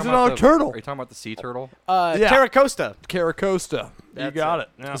like Are you he's talking another about turtle. Are you talking about the sea turtle? Yeah. Terracosta. Caracosta. You That's got it.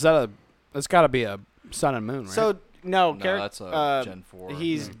 it. Yeah. Is that a? It's got to be a sun and moon, right? So no, No, that's Gen 4.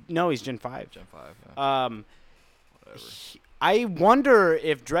 He's Gen 5. Gen 5. Yeah. Whatever. I wonder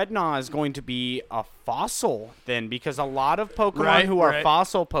if Dreadnought is going to be a fossil then, because a lot of Pokemon Right, who are right.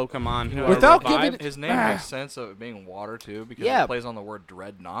 fossil Pokemon who Without are revived, giving- his name makes sense of it being water too because Yeah. it plays on the word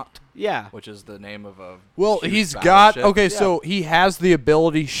dreadnought, yeah, which is the name of a Well, huge he's got battleship. okay. So he has the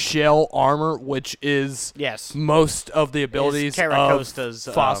ability Shell Armor, which is yes, most of the abilities of Caracosta's,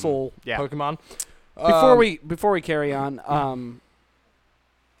 fossil yeah. Pokemon. before we carry on,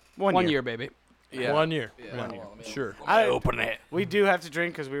 1 year, baby. Yeah. 1 year. Yeah. One year. Sure. I Open it. We do have to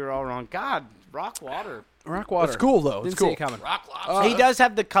drink because we were all wrong. God, rock water. Rock water. It's cool though. Didn't It's cool. see it coming. He does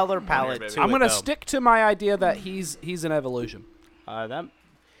have the color palette baby. too. I'm gonna stick to my idea that he's an evolution. That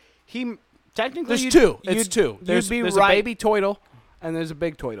he technically There's you'd- two. It's you'd- two. There's you'd be a right. baby Toidle, and there's a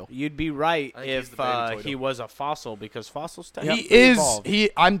big Toidle. You'd be right I think he's if the baby Toidle. he was a fossil because fossils He technically is. evolved.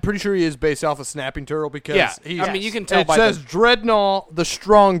 I'm pretty sure he is based off a snapping turtle because Yeah, he's. I mean you can tell It by says the Dreadnought, the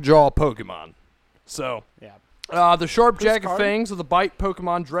strong jaw Pokemon. So Yeah. the sharp Chris jagged Carter? fangs of the bite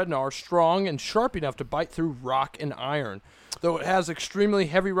Pokemon Dreadnought are strong and sharp enough to bite through rock and iron. Though it has extremely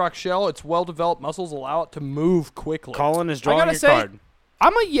heavy rock shell, its well-developed muscles allow it to move quickly. Colin is drawing gotta your say, card.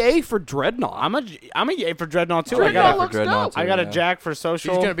 I'm a yay for Dreadnought. I'm a yay for Dreadnought too. Dreadnought I got looks dope. I got a yeah. Jack for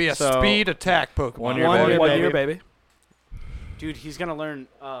social. He's gonna be a so- speed attack Pokemon. 1 year, One baby. year, One baby. year, baby. Dude, he's gonna learn.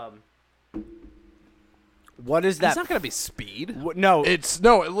 What is that? That's not gonna be speed. No, It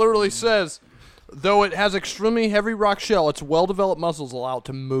literally says, though it has extremely heavy rock shell, its well-developed muscles allow it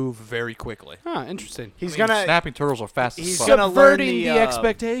to move very quickly. Huh, interesting. he's I mean, gonna. snapping turtles are fast as he's fuck. gonna learn Subverting the, the, uh,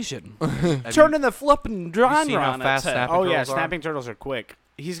 expectation. Have Turning the flipping you genre seen how on fast its head. snapping Oh yeah, turtles are? snapping turtles are quick.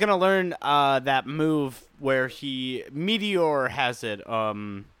 He's gonna learn that move where he Meteor has it.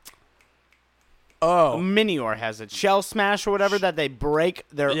 Oh. Minior has it. Shell Smash or whatever, that they break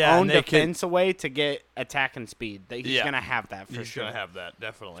their Yeah, own and they can- defense away to get attack and speed. He's Yeah. going to have that for He's sure. gonna have that,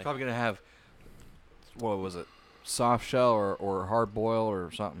 definitely. Probably gonna have, what was it, soft shell or hard boil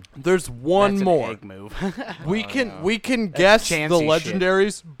or something. There's one That's an more. egg move. We Oh, can no. we can guess the chancy shit.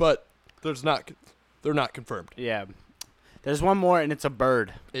 legendaries, but they're not confirmed. Yeah. There's one more, and it's a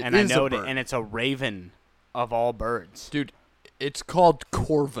bird. It and is I a know it, bird. and it's a raven of all birds. Dude, it's called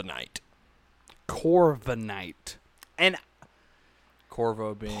Corviknight. Corviknight. And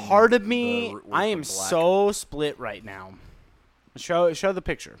Corvo being part of the me, root word I for am black. so split right now. Show the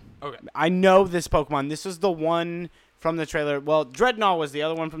picture. Okay. I know this Pokemon. This is the one from the trailer. Well, Dreadnought was the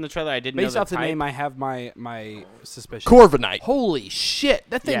other one from the trailer. I didn't Based know off the type. name, I have my suspicion. Corviknight. Holy shit,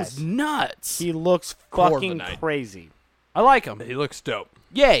 that thing's Yes. nuts. He looks fucking Corviknight. crazy. I like him. He looks dope.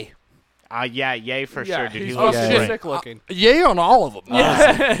 Yay. Yeah, yay for Yeah, sure, dude. He he's looks fucking great. sick looking. Yay on all of them.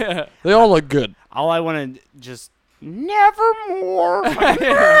 honestly. They all look good. All I want to just nevermore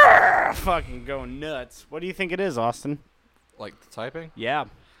fucking go nuts. What do you think it is, Austin? Like the typing? Yeah.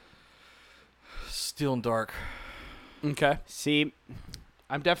 Steel and dark. Okay. See,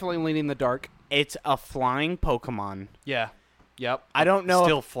 I'm definitely leaning the dark. it's a flying Pokemon. Yeah. Yep. I don't know.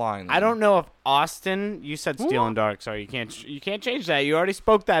 Still flying. I don't know if Austin. You said Steel and Dark. Sorry, you can't change that. You already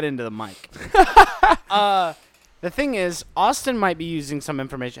spoke that into the mic. The thing is, Austin might be using some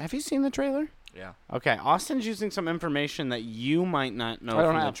information. Have you seen the trailer? Yeah. Okay, Austin's using some information that you might not know I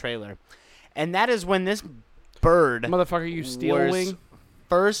don't from the have. trailer, and that is when this bird Motherfucker, you steel was wing.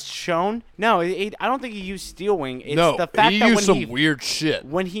 first shown. No, I don't think he used Steel Wing. It's no, the fact he that used when some he weird shit.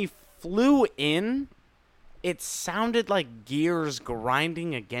 when he flew in, it sounded like gears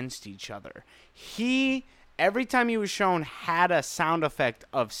grinding against each other. He, every time he was shown, had a sound effect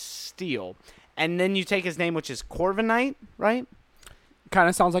of steel. And then you take his name, which is Corviknight, right? Kind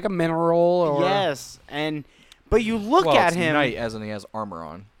of sounds like a mineral or Yes. But you look well, at it's him. Knight, as in he has armor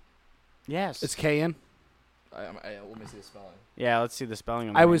on. Yes. It's KN. Let me see the spelling. Yeah, let's see the spelling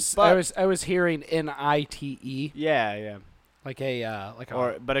of I the was name. I was hearing NITE Yeah. like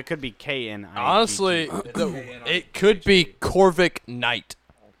a But it could be KN. Honestly, it could be Corviknight.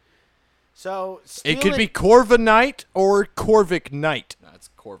 So It could be Corviknight or Corviknight. No, it's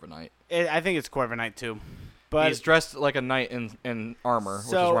Corviknight. I think it's Corviknight too. But He's dressed like a knight in armor, which is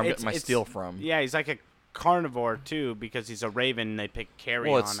So where I'm it's- getting my it's- steel from. yeah, he's like a carnivore too because he's a raven. They pick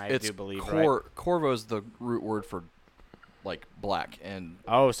carrion, Well, I it's do believe, right? Corvo's the root word for like black and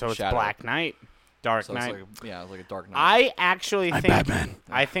Oh, so it's Shadow. Black Knight, Dark so it's Knight. like it's like a dark knight. I actually think Batman.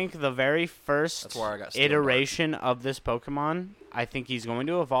 I think the very first That's where I got Steel and Dark. iteration of this Pokemon, I think he's going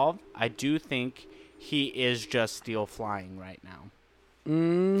to evolve. I do think he is just steel flying right now.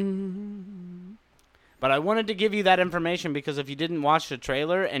 But I wanted to give you that information because if you didn't watch the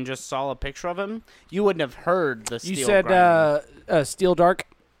trailer and just saw a picture of him, you wouldn't have heard the steel You said grinding. steel dark.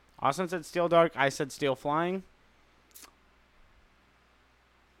 Austin said steel dark. I said steel flying.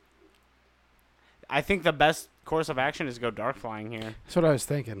 I think the best course of action is go dark flying here. That's what I was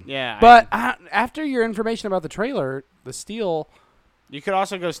thinking. Yeah. But after your information about the trailer, the steel. You could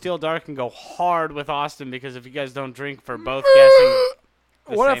also go steel dark and go hard with Austin because if you guys don't drink for both guessing.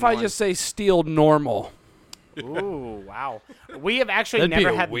 the What if same I one. just say steel normal? Ooh, wow. We have actually That'd be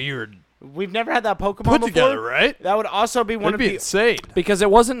never a had. weird We've never had that Pokemon put before. together, right? That would also be one That'd of be the. insane. Because it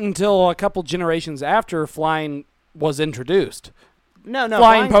wasn't until a couple generations after flying was introduced. No,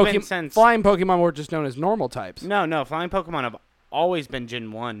 flying flying's been since. flying Pokemon were just known as normal types. No, flying Pokemon have always been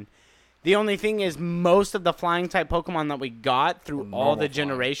Gen 1. The only thing is most of the flying type Pokemon that we got through all the Normal flying.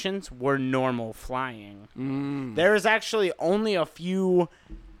 generations were normal flying. Mm. There is actually only a few.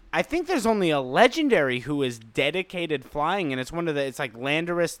 I think there's only a legendary who is dedicated flying, and it's one of the. It's like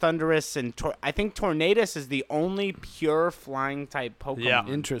Landorus, Thundurus, and I think Tornadus is the only pure flying type Pokemon. Yeah.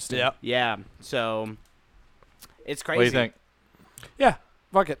 Interesting. Yeah. Yeah. So it's crazy. What do you think? Yeah.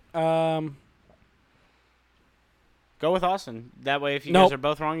 Fuck it. Go with Austin. That way, if you Nope. guys are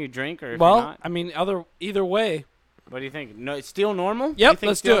both wrong, you drink, or if you're Well, not. I mean, either way. What do you think? No, it's steel normal. Yep, You think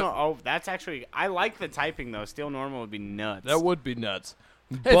let's steel do it. Oh, that's actually. I like the typing though. Steel normal would be nuts. That would be nuts.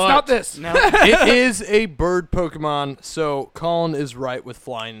 It's not this. No. It is a bird Pokemon, so Colin is right with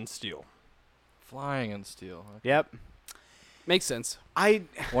flying and steel. Flying and steel. Yep. Makes sense.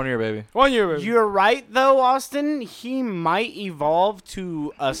 One year, baby. 1 year. You're right though, Austin. He might evolve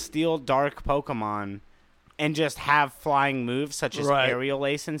to a steel dark Pokemon and just have flying moves such as Right. aerial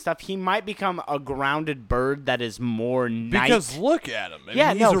ace and stuff. He might become a grounded bird that is more night. Because look at him. I mean,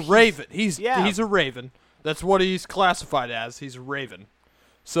 Yeah, he's no, a raven. He's yeah. a raven. That's what he's classified as. He's a raven.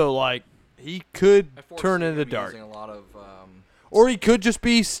 So like he could turn into dark. Using a lot of Or he could just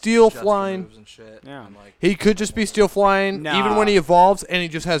be steel adjust flying. moves and shit. Yeah. And, like, He could just be steel flying, Nah. even when he evolves, and he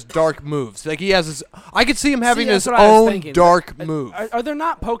just has dark moves. Like he has his. I could see him having that's his what I was own thinking. dark move. Are there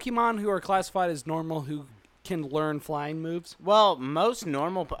not Pokemon who are classified as normal who can learn flying moves? Well, most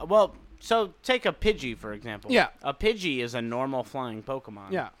normal. So take a Pidgey for example. Yeah. A Pidgey is a normal flying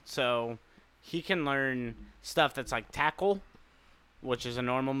Pokemon. Yeah. So he can learn stuff that's like Tackle, which is a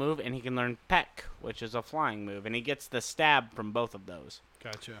normal move, and he can learn Peck, which is a flying move, and he gets the stab from both of those.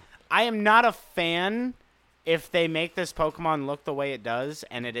 Gotcha. I am not a fan if they make this Pokemon look the way it does,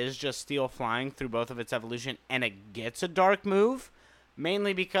 and it is just steel flying through both of its evolution, and it gets a dark move,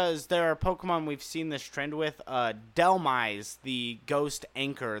 mainly because there are Pokemon we've seen this trend with. Dhelmise, the ghost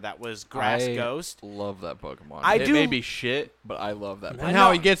anchor that was Grass I Ghost. love that Pokemon. I it do- may be shit, but I love that. and Pokemon.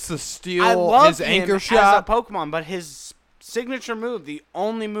 how he gets the steel, I love his anchor him shot. as a Pokemon, but his signature move, the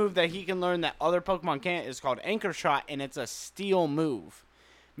only move that he can learn that other Pokemon can't, is called Anchor Shot, and it's a steel move.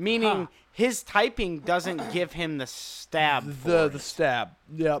 Meaning his typing doesn't give him the stab. for the it. stab.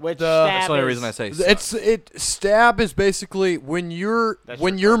 Yeah, Which That's stab the only is- reason I say stab is basically when your That's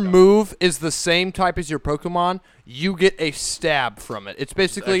when your your card, move is the same type as your Pokemon, you get a stab from it. It's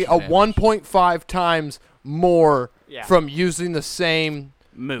basically a extra damage. 1.5 times more Yeah. from using the same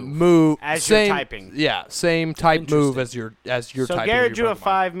move. As you're same, typing. Yeah, same type move as your So typing. Garrett of drew your a Pokemon.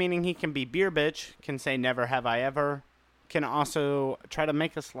 5, meaning he can be beer bitch, can say never have I ever, can also try to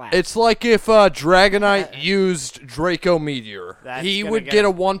make us laugh. It's like if Dragonite used Draco Meteor. That's He gonna would get get a-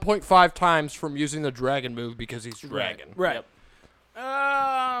 a 1.5 times from using the Dragon move because he's Dragon. Right. Yep.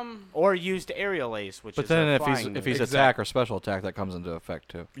 Or used Aerial Ace, which But is then a if he's flying if move. he's attack or special attack, that comes into effect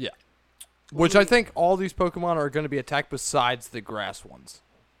too. Yeah. Which I think all these Pokemon are going to be attacked besides the grass ones.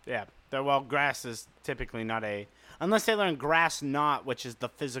 Yeah. Well, grass is typically not a... Unless they learn Grass Knot, which is the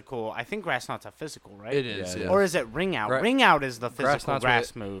physical... I think Grass Knot's a physical, right? It is. Yeah, Yeah. Or is it Ring Out? Ring Out is the physical Knot's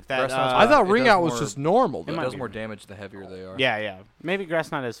grass move. That, Grass Knot's I thought it Ring does Out was more- just normal. It Though. might It does be. more damage the heavier they are. Yeah. Maybe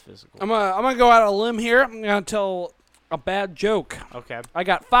Grass Knot is physical. I'm gonna go out on a limb here. I'm gonna tell a bad joke. Okay. I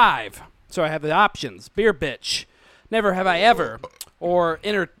got 5, so I have the options: beer bitch, never have I ever, or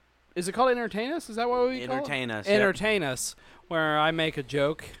Is it called entertain us? Is that what we call it? Entertain us. yep. Entertain us, where I make a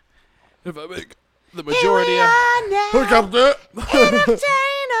joke. If I make the majority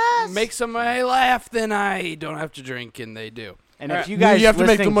make somebody laugh, then I don't have to drink, and they do. And Alright. if you guys you have to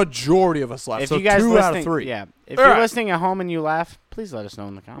make the listening- majority of us laugh. if So you guys 2 out of listening, 3. Yeah. If All you're right. listening at home and you laugh, please let us know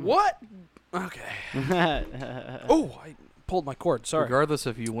in the comments. What? Okay. Oh, I pulled my cord. Sorry. Regardless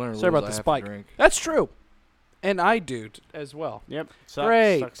if you win or lose, Sorry about I the have spike. to drink. That's true. And I do as well. Yep. Suck,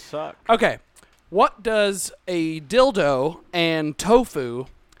 Great. Suck. Okay. What does a dildo and tofu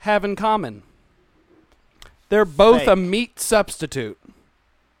have in common? They're both a Fake. meat substitute.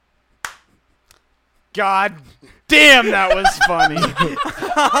 God damn, that was funny.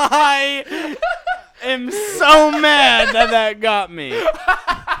 I am so mad that got me.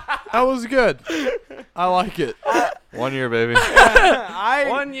 That was good. I like it. 1 year, baby.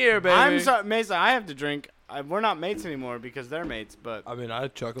 1 year, baby. I'm sorry, Mesa. I have to drink. We're not mates anymore because they're mates. But I mean, I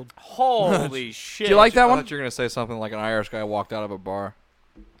chuckled. holy shit! Do you like that I one? thought you were gonna say something like an Irish guy walked out of a bar.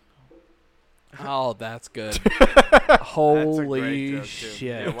 Oh, that's good. That's a Holy great joke, too. shit.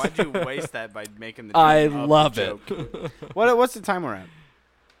 Yeah, why'd you waste that by making the? I joke of the love it. joke? What's the time we're at?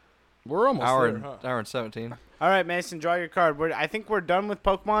 We're almost Hour there, huh? hour and 17. All right, Mason, draw your card. I think we're done with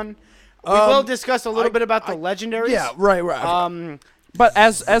Pokemon. We Um, will discuss a little bit about the legendaries. Yeah, right. But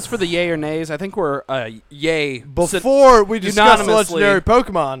as for the yay or nays, I think we're yay. Before we discuss unanimously- legendary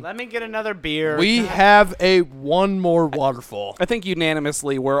Pokemon, let me get another beer. we have one more waterfall. I think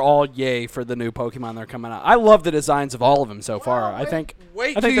unanimously we're all yay for the new Pokemon that are coming out. I love the designs of all of them so far. I think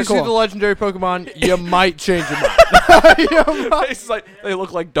Wait I till think you they're see cool. the legendary Pokemon. You might change your mind. it's like they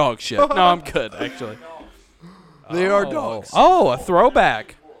look like dog shit. No, I'm good actually. They are dogs. Oh, a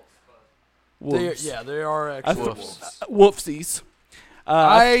throwback. They are actually Woofsies.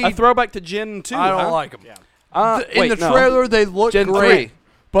 A throwback to Gen 2. I don't huh? like them. Yeah. In the trailer, they look Gen great, 3.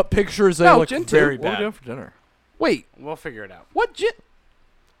 but pictures they No, look Gen 2. very What are we bad. doing for dinner? Wait, We'll figure it out. what Gen?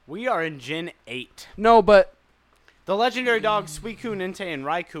 We are in Gen 8. No, but The legendary dogs Suicune, Entei, and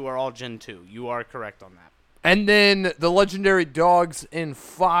Raikou are all Gen 2. You are correct on that. And then the legendary dogs in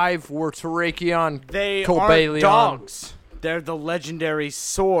 5 were Terrakion. They Cobalion. aren't dogs. They're the legendary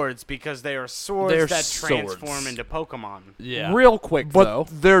swords because they are swords They're that swords. transform into Pokemon. Yeah, real quick but though.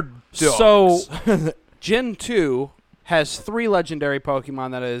 they're dogs. So Gen 2 has 3 legendary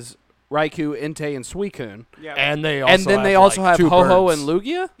Pokemon. That is Raikou, Entei, and Suicune. Yeah. and they also And then have, they also like, have 2 Ho-Oh birds. and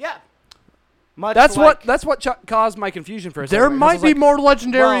Lugia. yeah. Much That's like, what caused my confusion for a second. There because I might was be like, more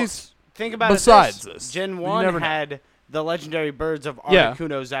legendaries. Think about besides it this. Gen You 1 never know. had the legendary birds of Yeah.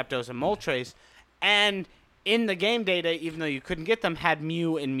 Articuno, Zapdos, and Moltres, and in the game data, even though you couldn't get them, had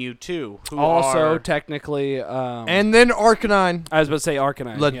Mew and Mewtwo, who Also, are technically, And then Arcanine, I was about to say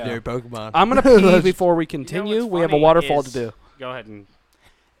Arcanine. legendary Yeah. Pokemon. I'm gonna pee before we continue. what's We have a funny waterfall is- to do. Go ahead and.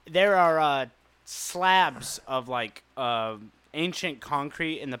 There are slabs of like ancient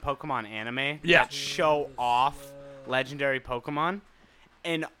concrete in the Pokemon anime Yeah. that show off legendary Pokemon,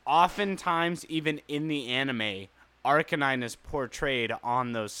 and oftentimes even in the anime, Arcanine is portrayed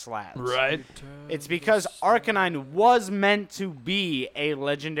on those slabs. Right. It's because Arcanine was meant to be a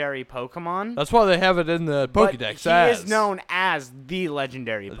legendary Pokemon. That's why they have it in the but Pokédex. he as is known as the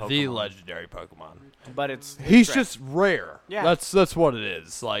legendary Pokemon. the legendary Pokemon. But it's He's right. just rare. Yeah. That's what it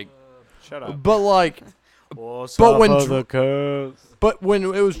is. Like, Shut up. but like, but when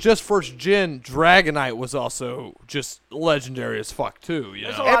it was just first gen, Dragonite was also just legendary as fuck too. You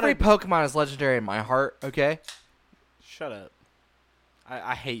There's know. a lot Every Pokemon is legendary in my heart. Okay. Shut up.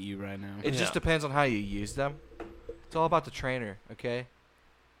 I hate you right now. It just Yeah. depends on how you use them. It's all about the trainer. Okay.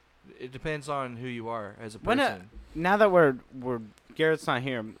 It depends on who you are as a When person. Now that we're Garrett's not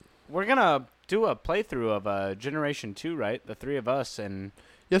here, we're gonna do a playthrough of Generation 2, right? The three of us and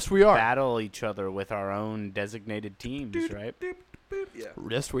Yes, we are. battle each other with our own designated teams, right?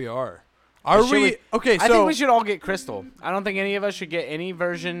 Yes, we are. Are Should we? we- Okay, so I think we should all get Crystal. I don't think any of us should get any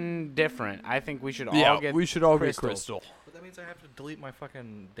version different. I think we should yeah, all get we should all Crystal. get Crystal. But that means I have to delete my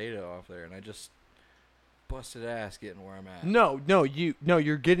fucking data off there, and I just busted ass getting where I'm at. No,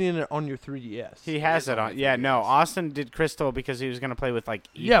 you're getting it on your 3DS. He has it on. Yeah, no. Austin did Crystal because he was gonna play with like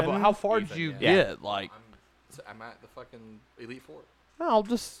Ethan. Yeah, but how far did Ethan, you yeah. get? Like, I'm at the fucking Elite Four. I'll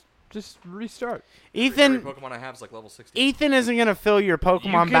just restart. Ethan Every Pokemon I have is like level 60. Ethan isn't gonna fill your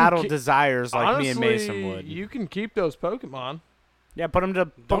Pokemon can battle ki- desires like Honestly, me and Mason would. you can keep those Pokemon. Yeah, put him to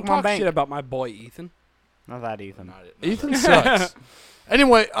Don't Pokemon talk Bank. shit about my boy Ethan. Not that Ethan. Not it. Ethan sucks.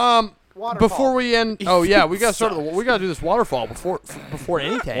 Anyway, before we end, oh yeah, we gotta start. We gotta do this waterfall before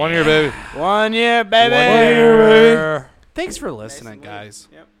anything. 1 year, baby. 1 year, baby. 1 year, baby. Thanks for listening, guys.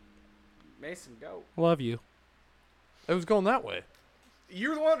 Yep. Mason, go. Love you. It was going that way.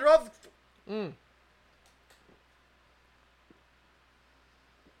 You're the one who dropped.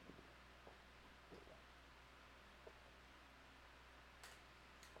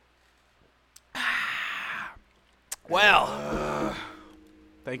 Well,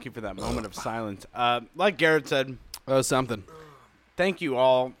 thank you for that moment of silence. Like Garrett said, That was something. thank you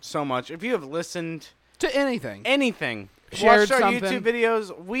all so much. If you have listened To anything. anything, Shared watched our something. YouTube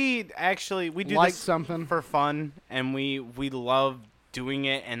videos, we do Like this something. for fun, and we love doing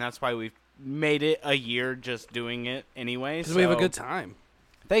it, and that's why we've made it a year just doing it anyway. Because we have a So good time.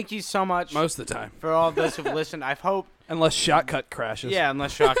 Thank you so much Most of the time. for all of those who've listened. I hope, Unless Shotcut crashes. yeah,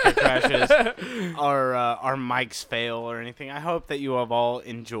 unless Shotgun crashes or our mics fail or anything. I hope that you have all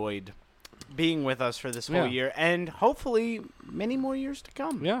enjoyed being with us for this whole Yeah. year, and hopefully many more years to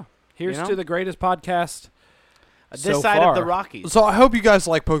come. Yeah. Here's You know? to the greatest podcast This so side far. of the Rockies. So I hope you guys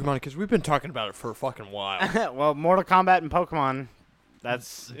like Pokemon because we've been talking about it for a fucking while. Well, Mortal Kombat and Pokemon.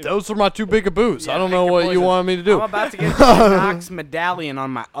 That's. Those are my two bigaboos. Yeah, I don't pick know your what you poison. want me to do. I'm about to get the Nox medallion on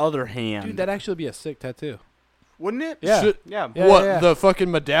my other hand. Dude, that'd actually be a sick tattoo. Wouldn't it? Yeah. Should- Yeah. Yeah, what yeah. the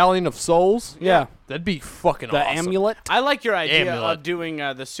fucking medallion of souls? Yeah. That'd be fucking The awesome. amulet. I like your idea Amulet. of doing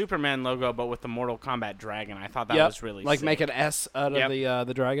the Superman logo, but with the Mortal Kombat dragon. I thought that Yep. was really Like sick. make an S out Yep. of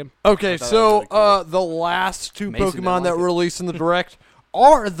the dragon. Okay, I thought that so was really cool. the last two Mason Pokemon didn't that like were it. released in the direct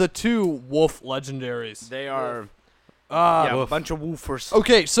are the two Wolf legendaries. They are Uh, a bunch of woofers.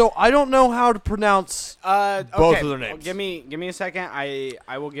 Okay, so I don't know how to pronounce. Okay. Both of their names. Give me a second. I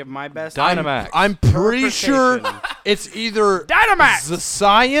will give my best. Dynamax. I'm pretty sure interpretation. it's either Dynamax!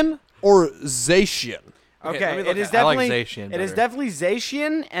 Zacian or Zacian. Okay, let me it look is at- I like definitely Zacian it is better. definitely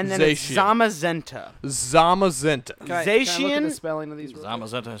Zacian, and then it's Zacian. Zamazenta. Zamazenta. Can I look at Zacian- the spelling of these? real quick?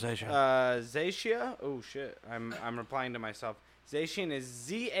 Zamazenta. Zacia. Oh shit, I'm replying to myself. Zacian is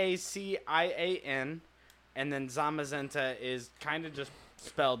Zacian, and then Zamazenta is kind of just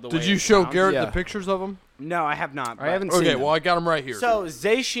spelled the way. Did you it show sounds. Garrett Yeah. the pictures of them? No, I have not. I but- haven't seen Okay, them. well I got them right here. So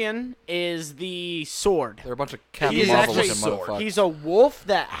Zacian is the sword. They're a bunch of He Captain is Marvel actually looking sword. motherfuckers. He's a wolf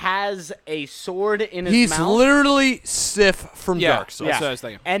that has a sword in his He's mouth. literally Sif from Yeah, Dark Souls. that's what I was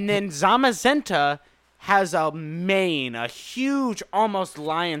thinking. And then Zamazenta has a mane, a huge, almost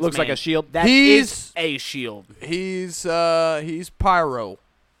lion's Looks like mane. a shield. That He's- is a shield. He's Pyro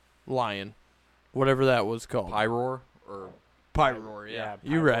Lion, whatever that was called. Pyroar or Pyroar, yeah.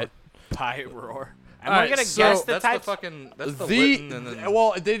 Yeah, You're Pyroar. right. Pyroar. And All we're right, gonna so guess the That's types. the fucking. That's the The Litten and then.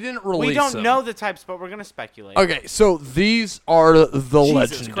 well, they didn't release. We don't them. know the types, but we're gonna speculate. Okay, so these are the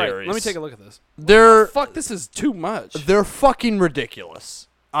Jesus Christ. legendaries. Let me take a look at this. They're Fuck, this is too much. they're fucking ridiculous.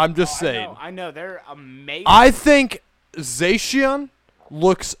 I'm just saying. I know they're amazing. I think Zacian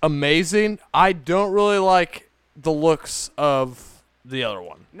looks amazing. I don't really like the looks of the other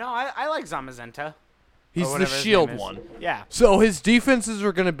one. No, I like Zamazenta. He's the whatever his shield name is. one. Yeah. So his defenses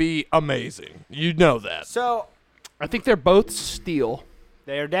are going to be amazing. You know that. So I think they're both steel.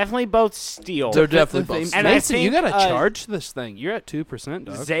 they are definitely both steel. They're definitely both. And I Mason, you think, gotta uh, charge this thing. You're at 2%,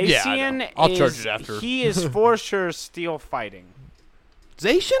 dog. Zacian Yeah, I know. I'll charge is- it after. He is for sure steel fighting.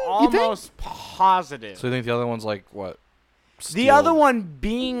 Zacian? You think? Almost positive. So you think the other one's like what? The Steel- other one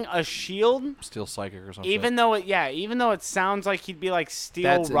being a shield, Steel Psychic or something. even though it sounds like he'd be like steel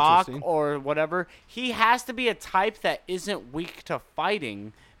That's rock interesting. or whatever, he has to be a type that isn't weak to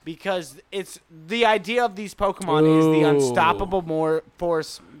fighting because it's the idea of these Pokemon is the Ooh. unstoppable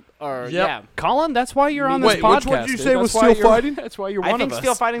force. Or Yep. yeah, Colin, that's why you're on this Wait, podcast. which one did you dude. say That's was why steel you're- fighting? That's why you're I one think of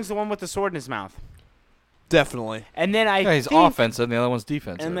steel us. fighting's the one with the sword in his mouth, Definitely. and then yeah, he's think, offensive, and the other one's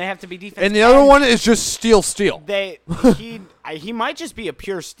defensive. and they have to be defensive. And the other one is just steel. He might just be a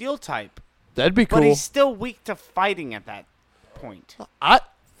pure steel type, That'd be but cool. he's still weak to fighting at that point. I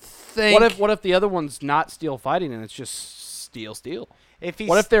think. What if the other one's not steel fighting and it's just steel? If he's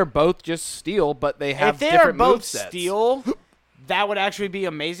What if they're both just steel but they have if they are different both movesets? steel, that would actually be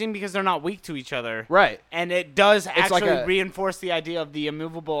amazing because they're not weak to each other. Right. And it does like actually a- reinforce the idea of the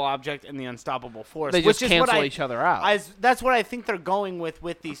immovable object and the unstoppable force. They which just is what cancel each other out. that's what I think they're going with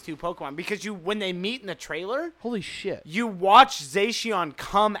these two Pokemon because when they meet in the trailer, Holy shit. you watch Zacian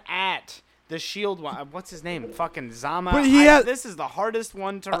come at the shield one. What's his name? Fucking Zama. But he had- this is the hardest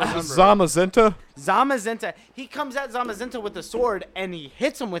one to remember. Zamazenta? Zamazenta. He comes at Zamazenta with the sword and he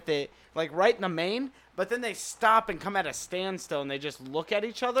hits him with it like right in the main. But then they stop and come at a standstill and they just look at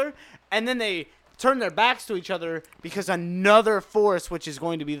each other and then they turn their backs to each other because another force, which is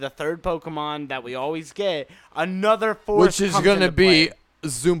going to be the third Pokemon that we always get, another force, Which is comes going to into be play.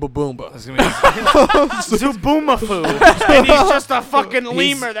 Zumba Boomba. It's gonna be Zubumafu, and he's just a fucking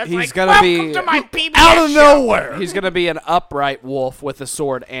lemur that's he's like, gonna welcome be- to my PBS Out of show." nowhere. He's going to be an upright wolf with a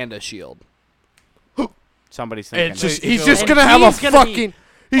sword and a shield. Somebody's thinking. It's just, Wait, he's so- just And going to have a he's gonna be- fucking...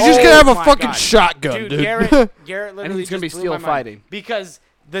 He's just going to have a my fucking God. shotgun, dude. Garrett literally he's gonna be just blew steel my mind. fighting. Because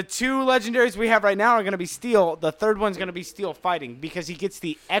the two legendaries we have right now are going to be steel. The third one's going to be steel fighting because he gets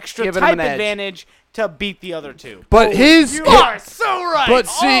the extra Giving him type an edge. advantage to beat the other two. But his... You are so right. But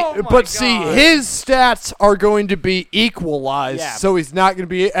see, Oh my but see, God. his stats are going to be equalized, Yeah. so he's not going to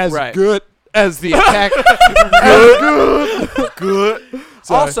be as Right. good as the attack. good.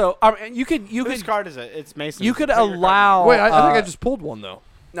 Sorry. Also, you could Whose card is it? It's Mason. you could allow. Wait, I think I just pulled one though.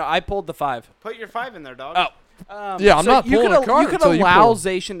 No, I pulled the 5. put your 5 in there, dog. Oh. Yeah, I'm not you pulling could a card You could until you allow pull.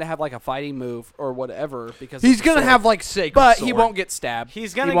 Zacian to have like a fighting move or whatever because He's it's a gonna sword. have like sacred, but he sword. won't get stabbed.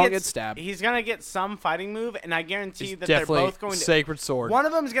 He's gonna he won't get get stabbed. He's gonna get some fighting move, and I guarantee He's that they're definitely both going to. sacred sword. One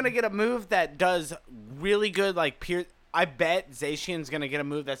of them's gonna get a move that does really good, like pure. I bet Zacian's gonna get a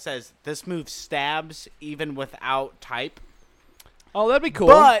move that says this move stabs even without type. Oh, that'd be cool.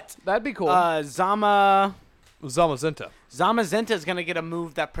 But that'd be cool. Zamazenta is gonna get a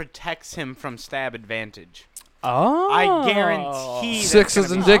move that protects him from stab advantage. oh, I guarantee. that's Sixes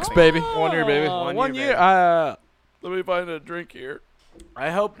gonna and be dicks, something. baby. 1 year, baby. One year, baby. Let me find a drink here. I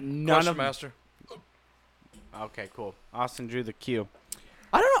hope none Question of. master. Okay, cool. Austin drew the Q.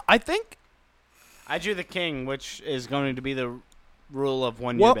 I don't know. I think I drew the king, which is going to be the rule of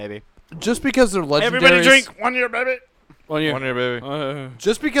 1 Well, year, baby. Just because they're legendaries. Everybody drink 1 year, baby. 1 year. 1 year, baby.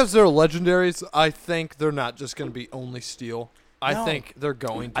 Just because they're legendaries, I think they're not just gonna be only steel. I No. think they're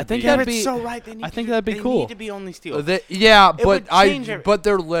going to I think be. that'd Garrett's be- so right. They need I to think do- that'd be they cool. need to be only steel. Yeah, It would change but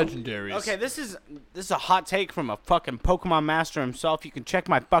they're legendaries. Okay, this is a hot take from a fucking Pokemon master himself. You can check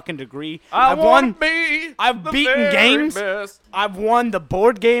my fucking degree. I I've wanna won. be I've the beaten very games. best. I've won the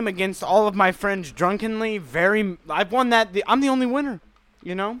board game against all of my friends drunkenly. I've won that. I'm the only winner.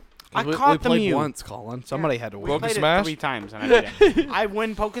 You know. I we caught the played Mew. once, Colin. Somebody had to We win. played Smash? it 3 times and I did it. I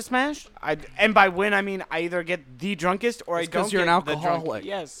win Pokesmash. And by win I mean I either get the drunkest or It's I don't 'cause you're get an the drunk- alcoholic.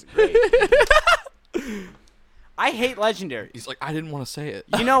 Yes. Great. I hate legendaries. He's like, I didn't want to say it.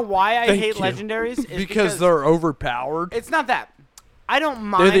 You know why I Thank hate you. legendaries? Is because they're overpowered. It's not that. I don't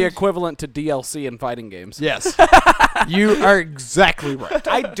mind. They're the equivalent to DLC in fighting games. Yes, you are exactly right.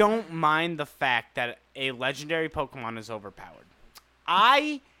 I don't mind the fact that a legendary Pokemon is overpowered.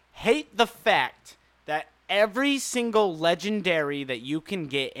 I hate the fact that every single legendary that you can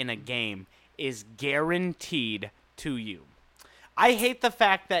get in a game is guaranteed to you. I hate the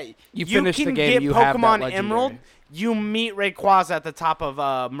fact that You finish the can game, get you have that Pokemon legendary. Emerald. You meet Rayquaza at the top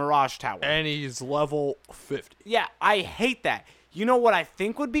of Mirage Tower. And he's level 50. Yeah, I hate that. You know what I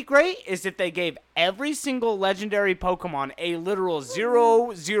think would be great is if they gave every single legendary Pokemon a literal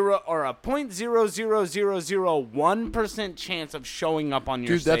 0.0 or a 0.00001% chance of showing up on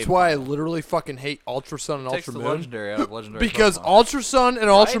your Dude, that's save why I file. literally fucking hate Ultra Sun and Takes Ultra the Moon. legendary out of legendary. Because Pokemon. Ultra Sun and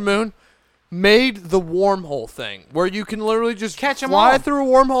Ultra Moon made the wormhole thing, where you can literally just Catch 'em fly all. through a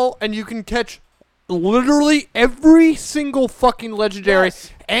wormhole and you can catch literally every single fucking legendary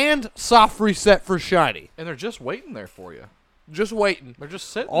Yes. and soft reset for shiny. and they're just waiting there for you. Just waiting. They're just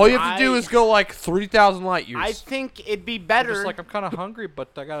sitting. All you have to do I- is go like 3,000 light years. I think it'd be I'm better. just like I'm kind of hungry, but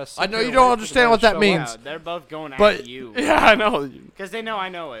I gotta. Sit I know here you and don't wait for understand the what guy that to show means. up. No, they're both going But- at you. Yeah, I know. Because they know I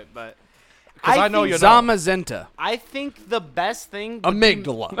know it, but... 'Cause I know think- you know. Zamazenta. I think the best thing would be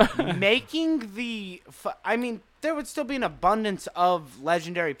Amygdala. making the... I mean, there would still be an abundance of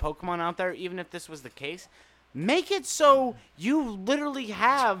legendary Pokemon out there, even if this was the case. Make it so you literally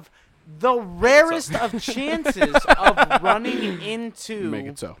have the rarest of chances of running into Make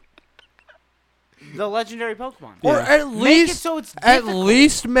it so. the legendary Pokemon. Or at Make it least, so it's at difficult.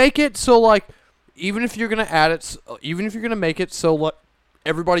 least make it so like, even if you're gonna add it, even if you're gonna make it so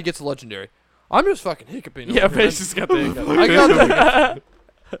everybody gets a legendary. I'm just fucking hiccuping. Yeah, over here. Face has got the hiccup. I got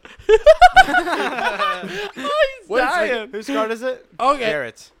Wait a second. Whose card is it? Okay.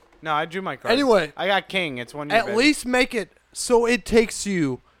 Garrett's. No, I drew my card. Anyway, I got King. It's one. at least make it so it takes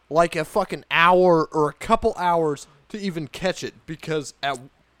you like a fucking hour or a couple hours to even catch it, because at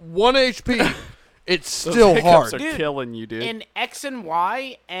 1 HP, it's still hard. Are Dude, killing you, dude. in X and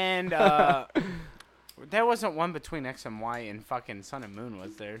Y, and there wasn't one between X and Y in fucking Sun and Moon,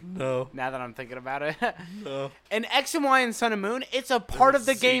 was there? No. Now that I'm thinking about it, No. in X and Y and Sun and Moon, it's a part of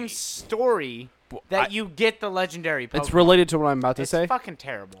the game's story that you get the legendary Pokemon. It's related to what I'm about to It's say. fucking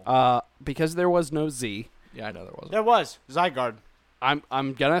terrible. Because there was no Z. Yeah, I know there wasn't. There was Zygarde.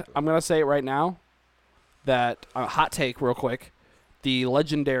 I'm gonna say it right now that hot take real quick. The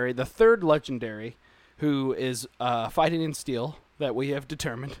third legendary, who is fighting in steel that we have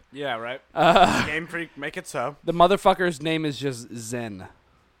determined. Yeah, right. Game Freak, make it so. The motherfucker's name is just Zen.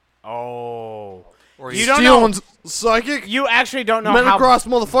 Oh, Or You he's, don't Steel know- and psychic. you actually don't know how. Metagross,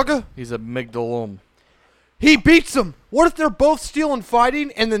 motherfucker. he's a Migdalum. He beats them. What if they're both steel and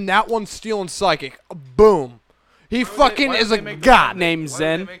fighting, and then that one's steel and psychic? Boom. He fucking is a god. Named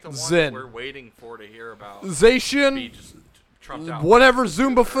Zen. Zen. We're waiting for to hear about. Zacian, Just trumped out. whatever,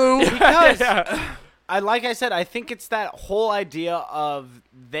 Zumba Foo. Because like I said, I think it's that whole idea of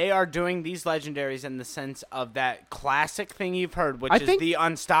they are doing these legendaries in the sense of that classic thing you've heard, which I is think- the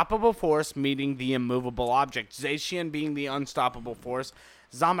unstoppable force meeting the immovable object. Zacian being the unstoppable force,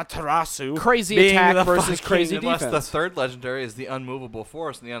 Zamaterasu Crazy being attack the versus fucking- crazy Unless defense. the third legendary is the unmovable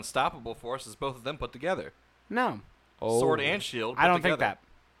force, and the unstoppable force is both of them put together. No, Sword and shield. I put don't think together. that.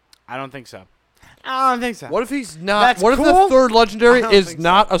 I don't think so. I don't think so. What if he's not? That's What if cool. the third legendary I don't is think so.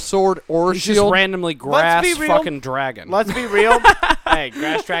 not a sword or a He's just shield? randomly Let's grass be real. fucking dragon. Let's be real. Hey,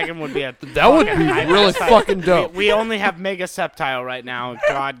 Grass Dragon would be a That would be fucking hype really ass type. fucking dope. We only have Mega Sceptile right now.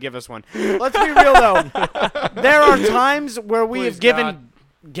 God, give us one. Let's be real, though. There are times where we have Please, given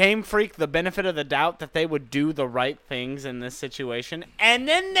Game Freak the benefit of the doubt that they would do the right things in this situation, and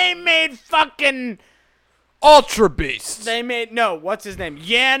then they made fucking... Ultra Beast. They made... No, what's his name?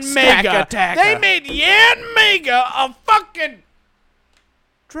 Yan Mega. Stack-a-tacka. They made Yan Mega a fucking...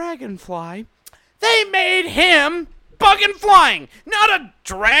 Dragonfly. They made him bugging flying, not a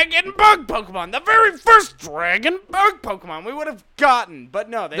dragon bug Pokemon. The very first dragon bug Pokemon we would have gotten, but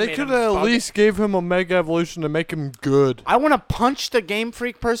no, they They made could him have at bug. least gave him a Mega Evolution to make him good. I want to punch the Game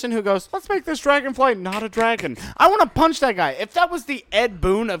Freak person who goes, let's make this Dragonfly not a dragon. I want to punch that guy. If that was the Ed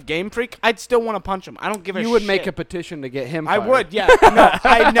Boon of Game Freak, I'd still want to punch him. I don't give a shit. You would make a petition to get him I fired. would, yeah. No,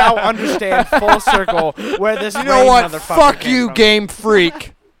 I now understand full circle where this You know Rain what? motherfucker Fuck came you, from. Game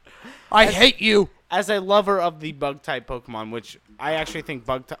Freak. I hate you. As a lover of the bug type Pokemon, which I actually think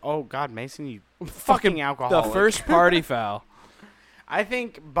bug type. Oh God, Mason, you fucking The alcoholic. first party foul. I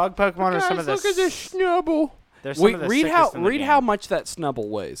think bug Pokemon are some of the. look at this snubble. They're some Wait, of the read sickest in the read game. how much that Snubble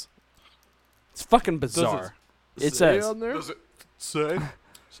weighs. It's fucking bizarre. It Say says on there? Does it Say.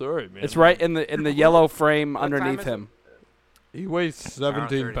 Sorry, man. it's right in the yellow frame time underneath is it? him. He weighs 17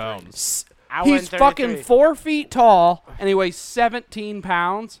 33. pounds. Hour He's and 33. fucking 4 feet tall and he weighs 17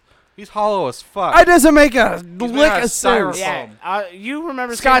 pounds. He's hollow as fuck. It doesn't make a made lick out of of sense. styrofoam. Yeah, you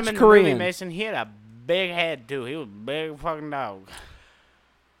remember Scotch seeing him in the Korean. movie, Mason? He had a big head too. He was a big fucking dog.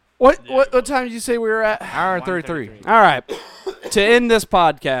 What time did you say we were at? Hour and 33. 133. All right. To end this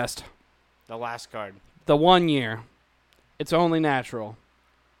podcast, The last card. the 1 year it's only natural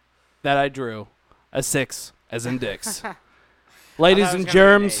that I drew a 6 as in dicks. Ladies and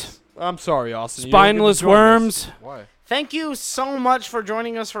germs, I'm sorry, Austin. you don't get to spineless join us. worms. Why? Thank you so much for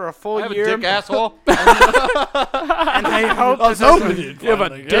joining us for a full I have a year. dick asshole. And I hope I was that this hoping is- you'd You have a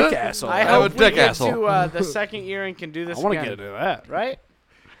finally dick get it. asshole. I have hope a we dick get asshole. to the second year and can do this I want to again. get into that. Right?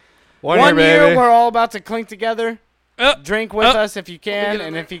 1 year, year, baby. we're all about to clink together. Drink with us if you can, get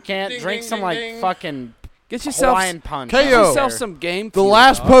and it. if you can't, Ding, drink ding, some ding, like ding. fucking Get yourself, Hawaiian punch. KO. get out yourself there. some game. The fuel,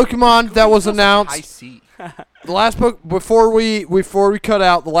 last dog. Pokemon that was announced. C. The last before we cut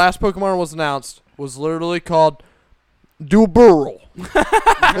out, the last Pokemon was announced was literally called Duburl.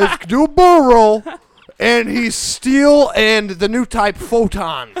 It's Duburl, and he's Steel and the new type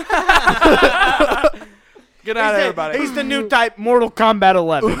Photon. Get out of here, buddy. He's the new type Mortal Kombat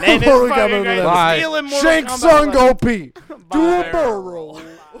 11. And it's Mortal fucking Kombat great. 11. Steel in Mortal Shank Kombat Tsung 11. OP. Duburl.